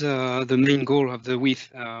the main goal of the width.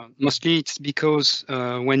 Mostly it's because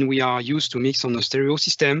when we are used to mix on a stereo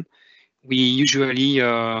system, we usually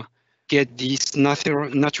get this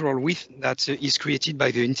natural width that is created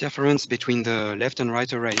by the interference between the left and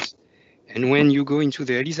right arrays. And when you go into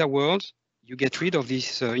the ELISA world, you get rid of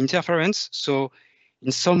this interference. So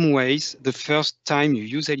in some ways, the first time you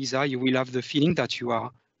use ELISA, you will have the feeling that you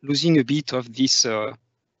are losing a bit of this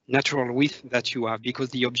natural width that you have, because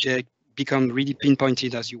the object becomes really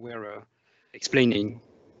pinpointed, as you were explaining.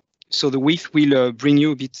 So the width will bring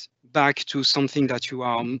you a bit back to something that you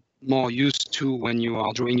are more used to when you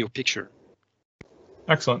are drawing your picture.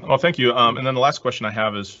 Excellent. Well, thank you. And then the last question I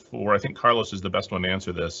have is for, I think Carlos is the best one to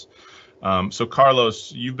answer this. So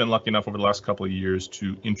Carlos, you've been lucky enough over the last couple of years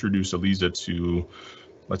to introduce ELISA to,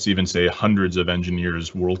 let's even say, hundreds of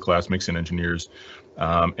engineers, world-class mixing engineers.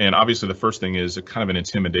 And obviously the first thing is a kind of an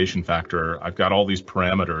intimidation factor. I've got all these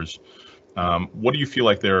parameters. What do you feel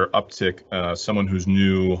like their uptick, someone who's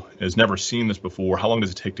new, has never seen this before, how long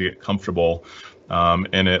does it take to get comfortable?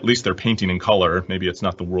 And at least they're painting in color. Maybe it's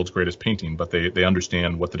not the world's greatest painting, but they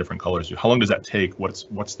understand what the different colors do. How long does that take?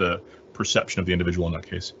 What's the perception of the individual in that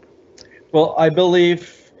case? Well, I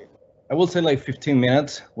believe, I will say like 15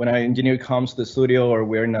 minutes when an engineer comes to the studio or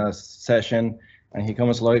we're in a session and he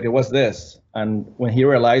comes like, what's this? And when he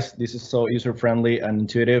realized this is so user-friendly and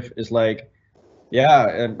intuitive, it's like,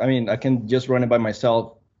 yeah, I mean, I can just run it by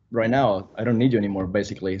myself right now. I don't need you anymore,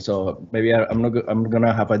 basically. So maybe I'm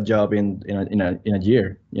gonna have a job in a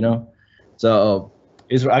year, you know. So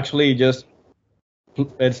it's actually just,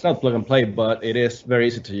 it's not plug and play, but it is very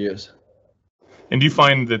easy to use. And do you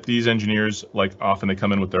find that these engineers, like often they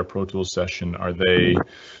come in with their Pro Tools session, are they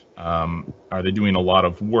doing a lot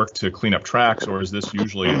of work to clean up tracks, or is this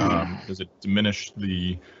usually does it diminish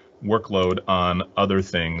the workload on other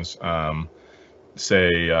things? Say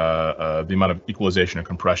the amount of equalization or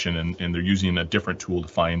compression, and they're using a different tool to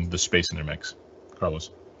find the space in their mix.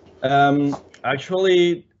 Carlos.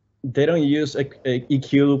 Actually, they don't use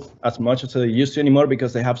EQ as much as they used to anymore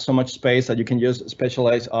because they have so much space that you can use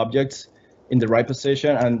specialized objects in the right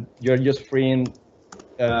position, and you're just freeing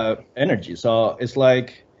energy. So it's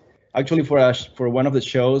like, actually for one of the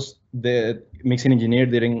shows, the mixing engineer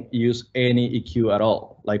didn't use any EQ at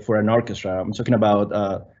all, like for an orchestra. I'm talking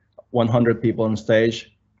about 100 people on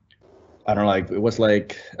stage. I don't know, like it was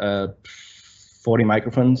like 40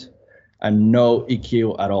 microphones and no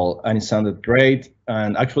EQ at all, and it sounded great.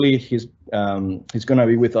 And actually, he's gonna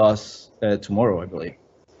be with us tomorrow, I believe.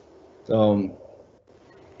 So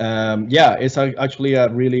yeah, it's actually a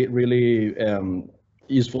really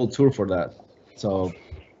useful tool for that. So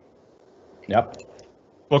yep.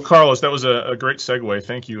 Well, Carlos, that was a great segue.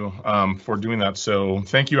 Thank you for doing that. So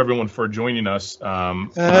thank you everyone for joining us.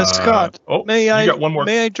 Scott, oh, may you I got one more?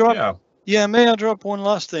 May I drop? Yeah. Yeah, may I drop one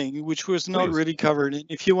last thing, which was not Please. really covered?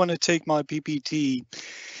 If you want to take my PPT,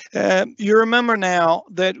 you remember now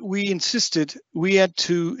that we insisted we had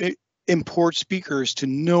to import speakers to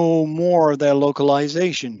know more of their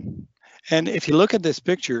localization. And if you look at this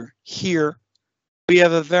picture here, we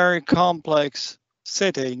have a very complex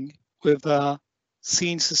setting with a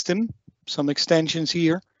scene system, some extensions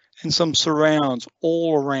here, and some surrounds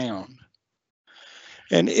all around.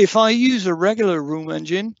 And if I use a regular room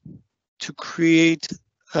engine to create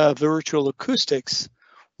virtual acoustics,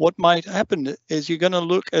 what might happen is you're going to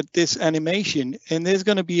look at this animation, and there's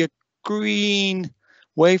going to be a green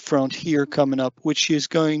wavefront here coming up, which is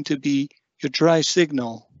going to be your dry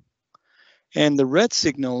signal. And the red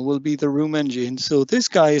signal will be the room engine. So this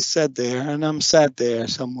guy is sat there, and I'm sat there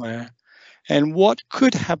somewhere. And what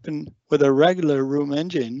could happen with a regular room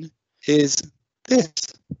engine is this.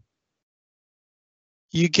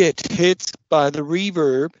 You get hit by the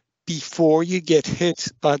reverb before you get hit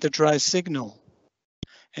by the dry signal.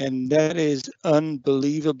 And that is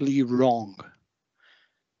unbelievably wrong.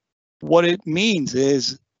 What it means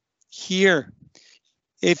is here,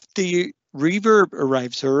 if the reverb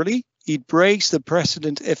arrives early, it breaks the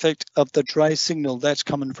precedent effect of the dry signal that's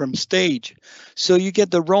coming from stage. So you get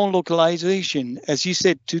the wrong localization. As you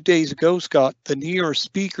said 2 days ago, Scott, the nearest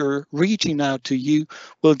speaker reaching out to you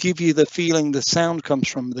will give you the feeling the sound comes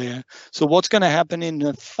from there. So what's going to happen in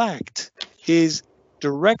effect is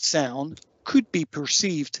direct sound could be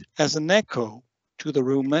perceived as an echo to the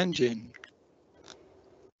room engine.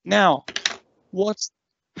 Now, what's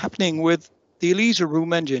happening with the Elisa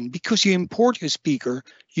room engine? Because you import your speaker,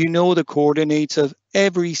 you know the coordinates of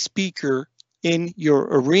every speaker in your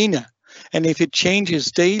arena. And if it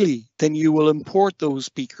changes daily, then you will import those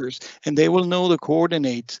speakers and they will know the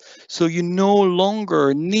coordinates. So you no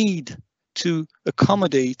longer need to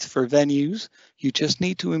accommodate for venues. You just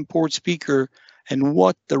need to import speaker. And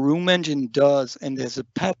what the room engine does, and there's a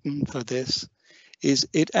patent for this, is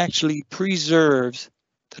it actually preserves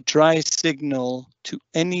the dry signal to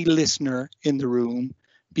any listener in the room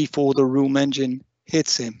before the room engine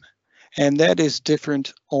hits him. And that is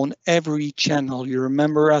different on every channel. You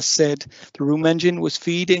remember I said the room engine was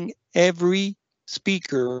feeding every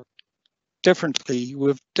speaker differently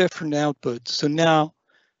with different outputs. So now,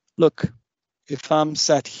 look, if I'm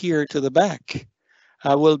sat here to the back,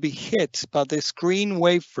 I will be hit by this green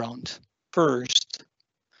wavefront first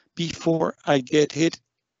before I get hit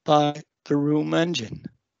by the room engine.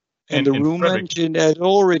 And the room engine had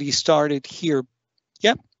already started here.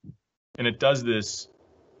 Yep. And it does this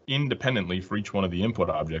independently for each one of the input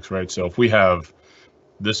objects, right? So if we have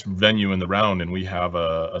this venue in the round and we have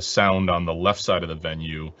a sound on the left side of the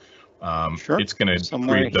venue, sure. It's going to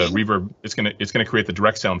create the reverb. It's going to create the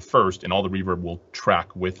direct sound first, and all the reverb will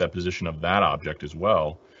track with that position of that object as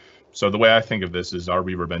well. So the way I think of this is our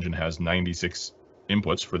reverb engine has 96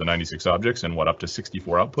 inputs for the 96 objects and up to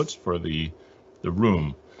 64 outputs for the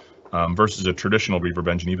room. Versus a traditional reverb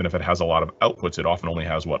engine, even if it has a lot of outputs, it often only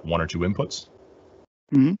has 1 or 2 inputs.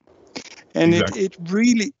 Mm-hmm. And exactly.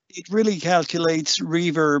 it really calculates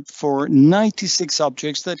reverb for 96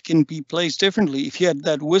 objects that can be placed differently. If you had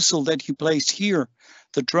that whistle that you placed here,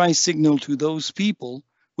 the dry signal to those people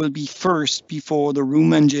will be first before the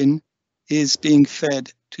room engine is being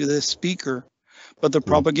fed to the speaker. But the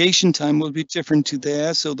propagation time will be different to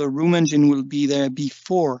there, so the room engine will be there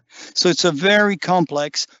before. So it's a very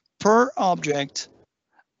complex per object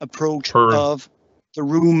approach of the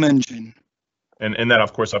room engine. And that,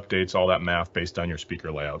 of course, updates all that math based on your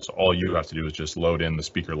speaker layout. So all you have to do is just load in the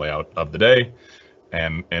speaker layout of the day,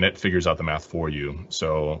 and it figures out the math for you.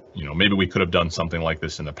 So, you know, maybe we could have done something like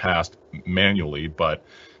this in the past manually, but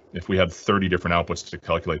if we had 30 different outputs to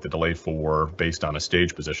calculate the delay for based on a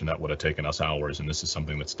stage position, that would have taken us hours. And this is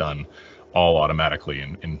something that's done all automatically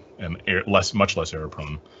and much less error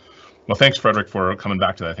prone. Well, thanks, Frederick, for coming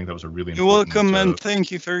back to that. I think that was a really important. You're welcome, and thank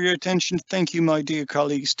you for your attention. Thank you, my dear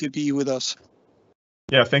colleagues, to be with us.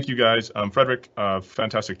 Yeah, thank you guys. Frederick,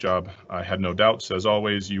 fantastic job. I had no doubts. As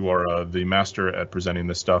always, you are the master at presenting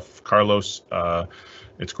this stuff. Carlos,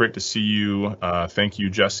 it's great to see you. Thank you,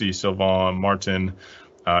 Jesse, Sylvain, Martin,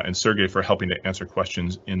 and Sergey for helping to answer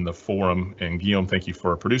questions in the forum. And Guillaume, thank you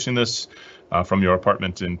for producing this from your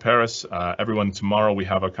apartment in Paris. Everyone, tomorrow we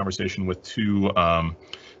have a conversation with two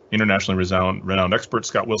internationally renowned experts,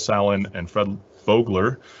 Scott Wilsallen and Fred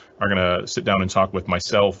Vogler, are going to sit down and talk with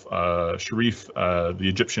myself, Sharif, the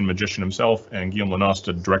Egyptian magician himself, and Guillaume Lenost,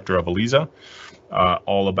 the director of ELISA,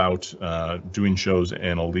 all about doing shows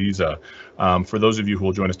in ELISA. For those of you who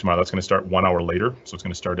will join us tomorrow, that's going to start 1 hour later. So it's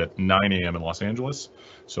going to start at 9 a.m. in Los Angeles.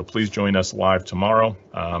 So please join us live tomorrow,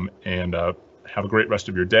 and have a great rest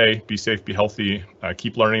of your day. Be safe, be healthy,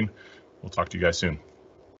 keep learning. We'll talk to you guys soon.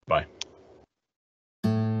 Bye.